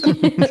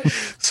that.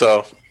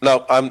 So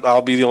no,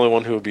 I'll be the only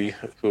one who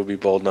will be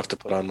bold enough to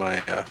put on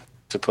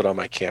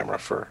my camera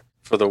for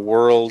the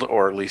world,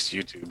 or at least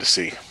YouTube to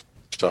see.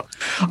 So,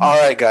 all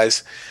right,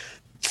 guys.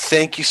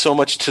 Thank you so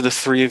much to the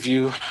three of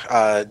you,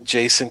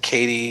 Jason,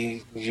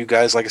 Katie. You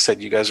guys, like I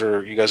said, you guys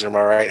are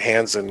my right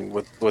hands, and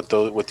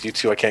with you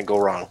two, I can't go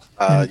wrong.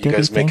 You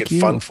guys make it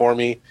fun for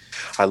me.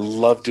 I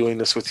love doing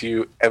this with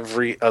you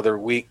every other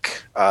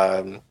week,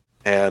 and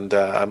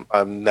I'm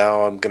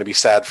going to be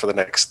sad for the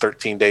next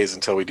 13 days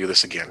until we do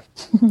this again.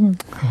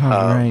 All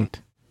right.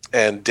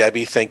 And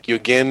Debbie, thank you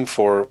again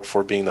for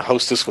being the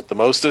hostess with the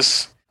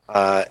mostest.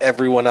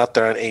 Everyone out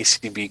there on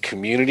ACB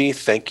community,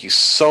 thank you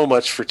so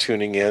much for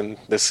tuning in.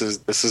 This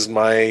is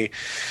my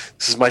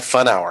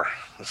fun hour.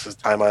 This is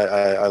time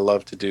I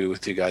love to do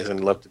with you guys,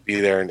 and love to be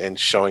there and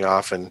showing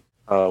off and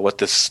what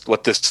this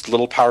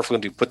little powerful can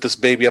do. Put this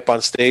baby up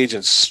on stage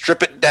and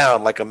strip it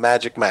down like a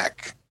Magic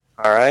Mac.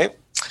 All right.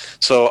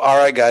 So all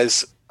right,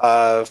 guys.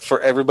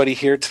 For everybody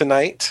here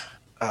tonight,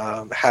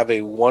 have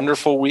a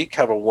wonderful week.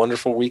 Have a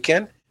wonderful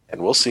weekend,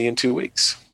 and we'll see you in 2 weeks.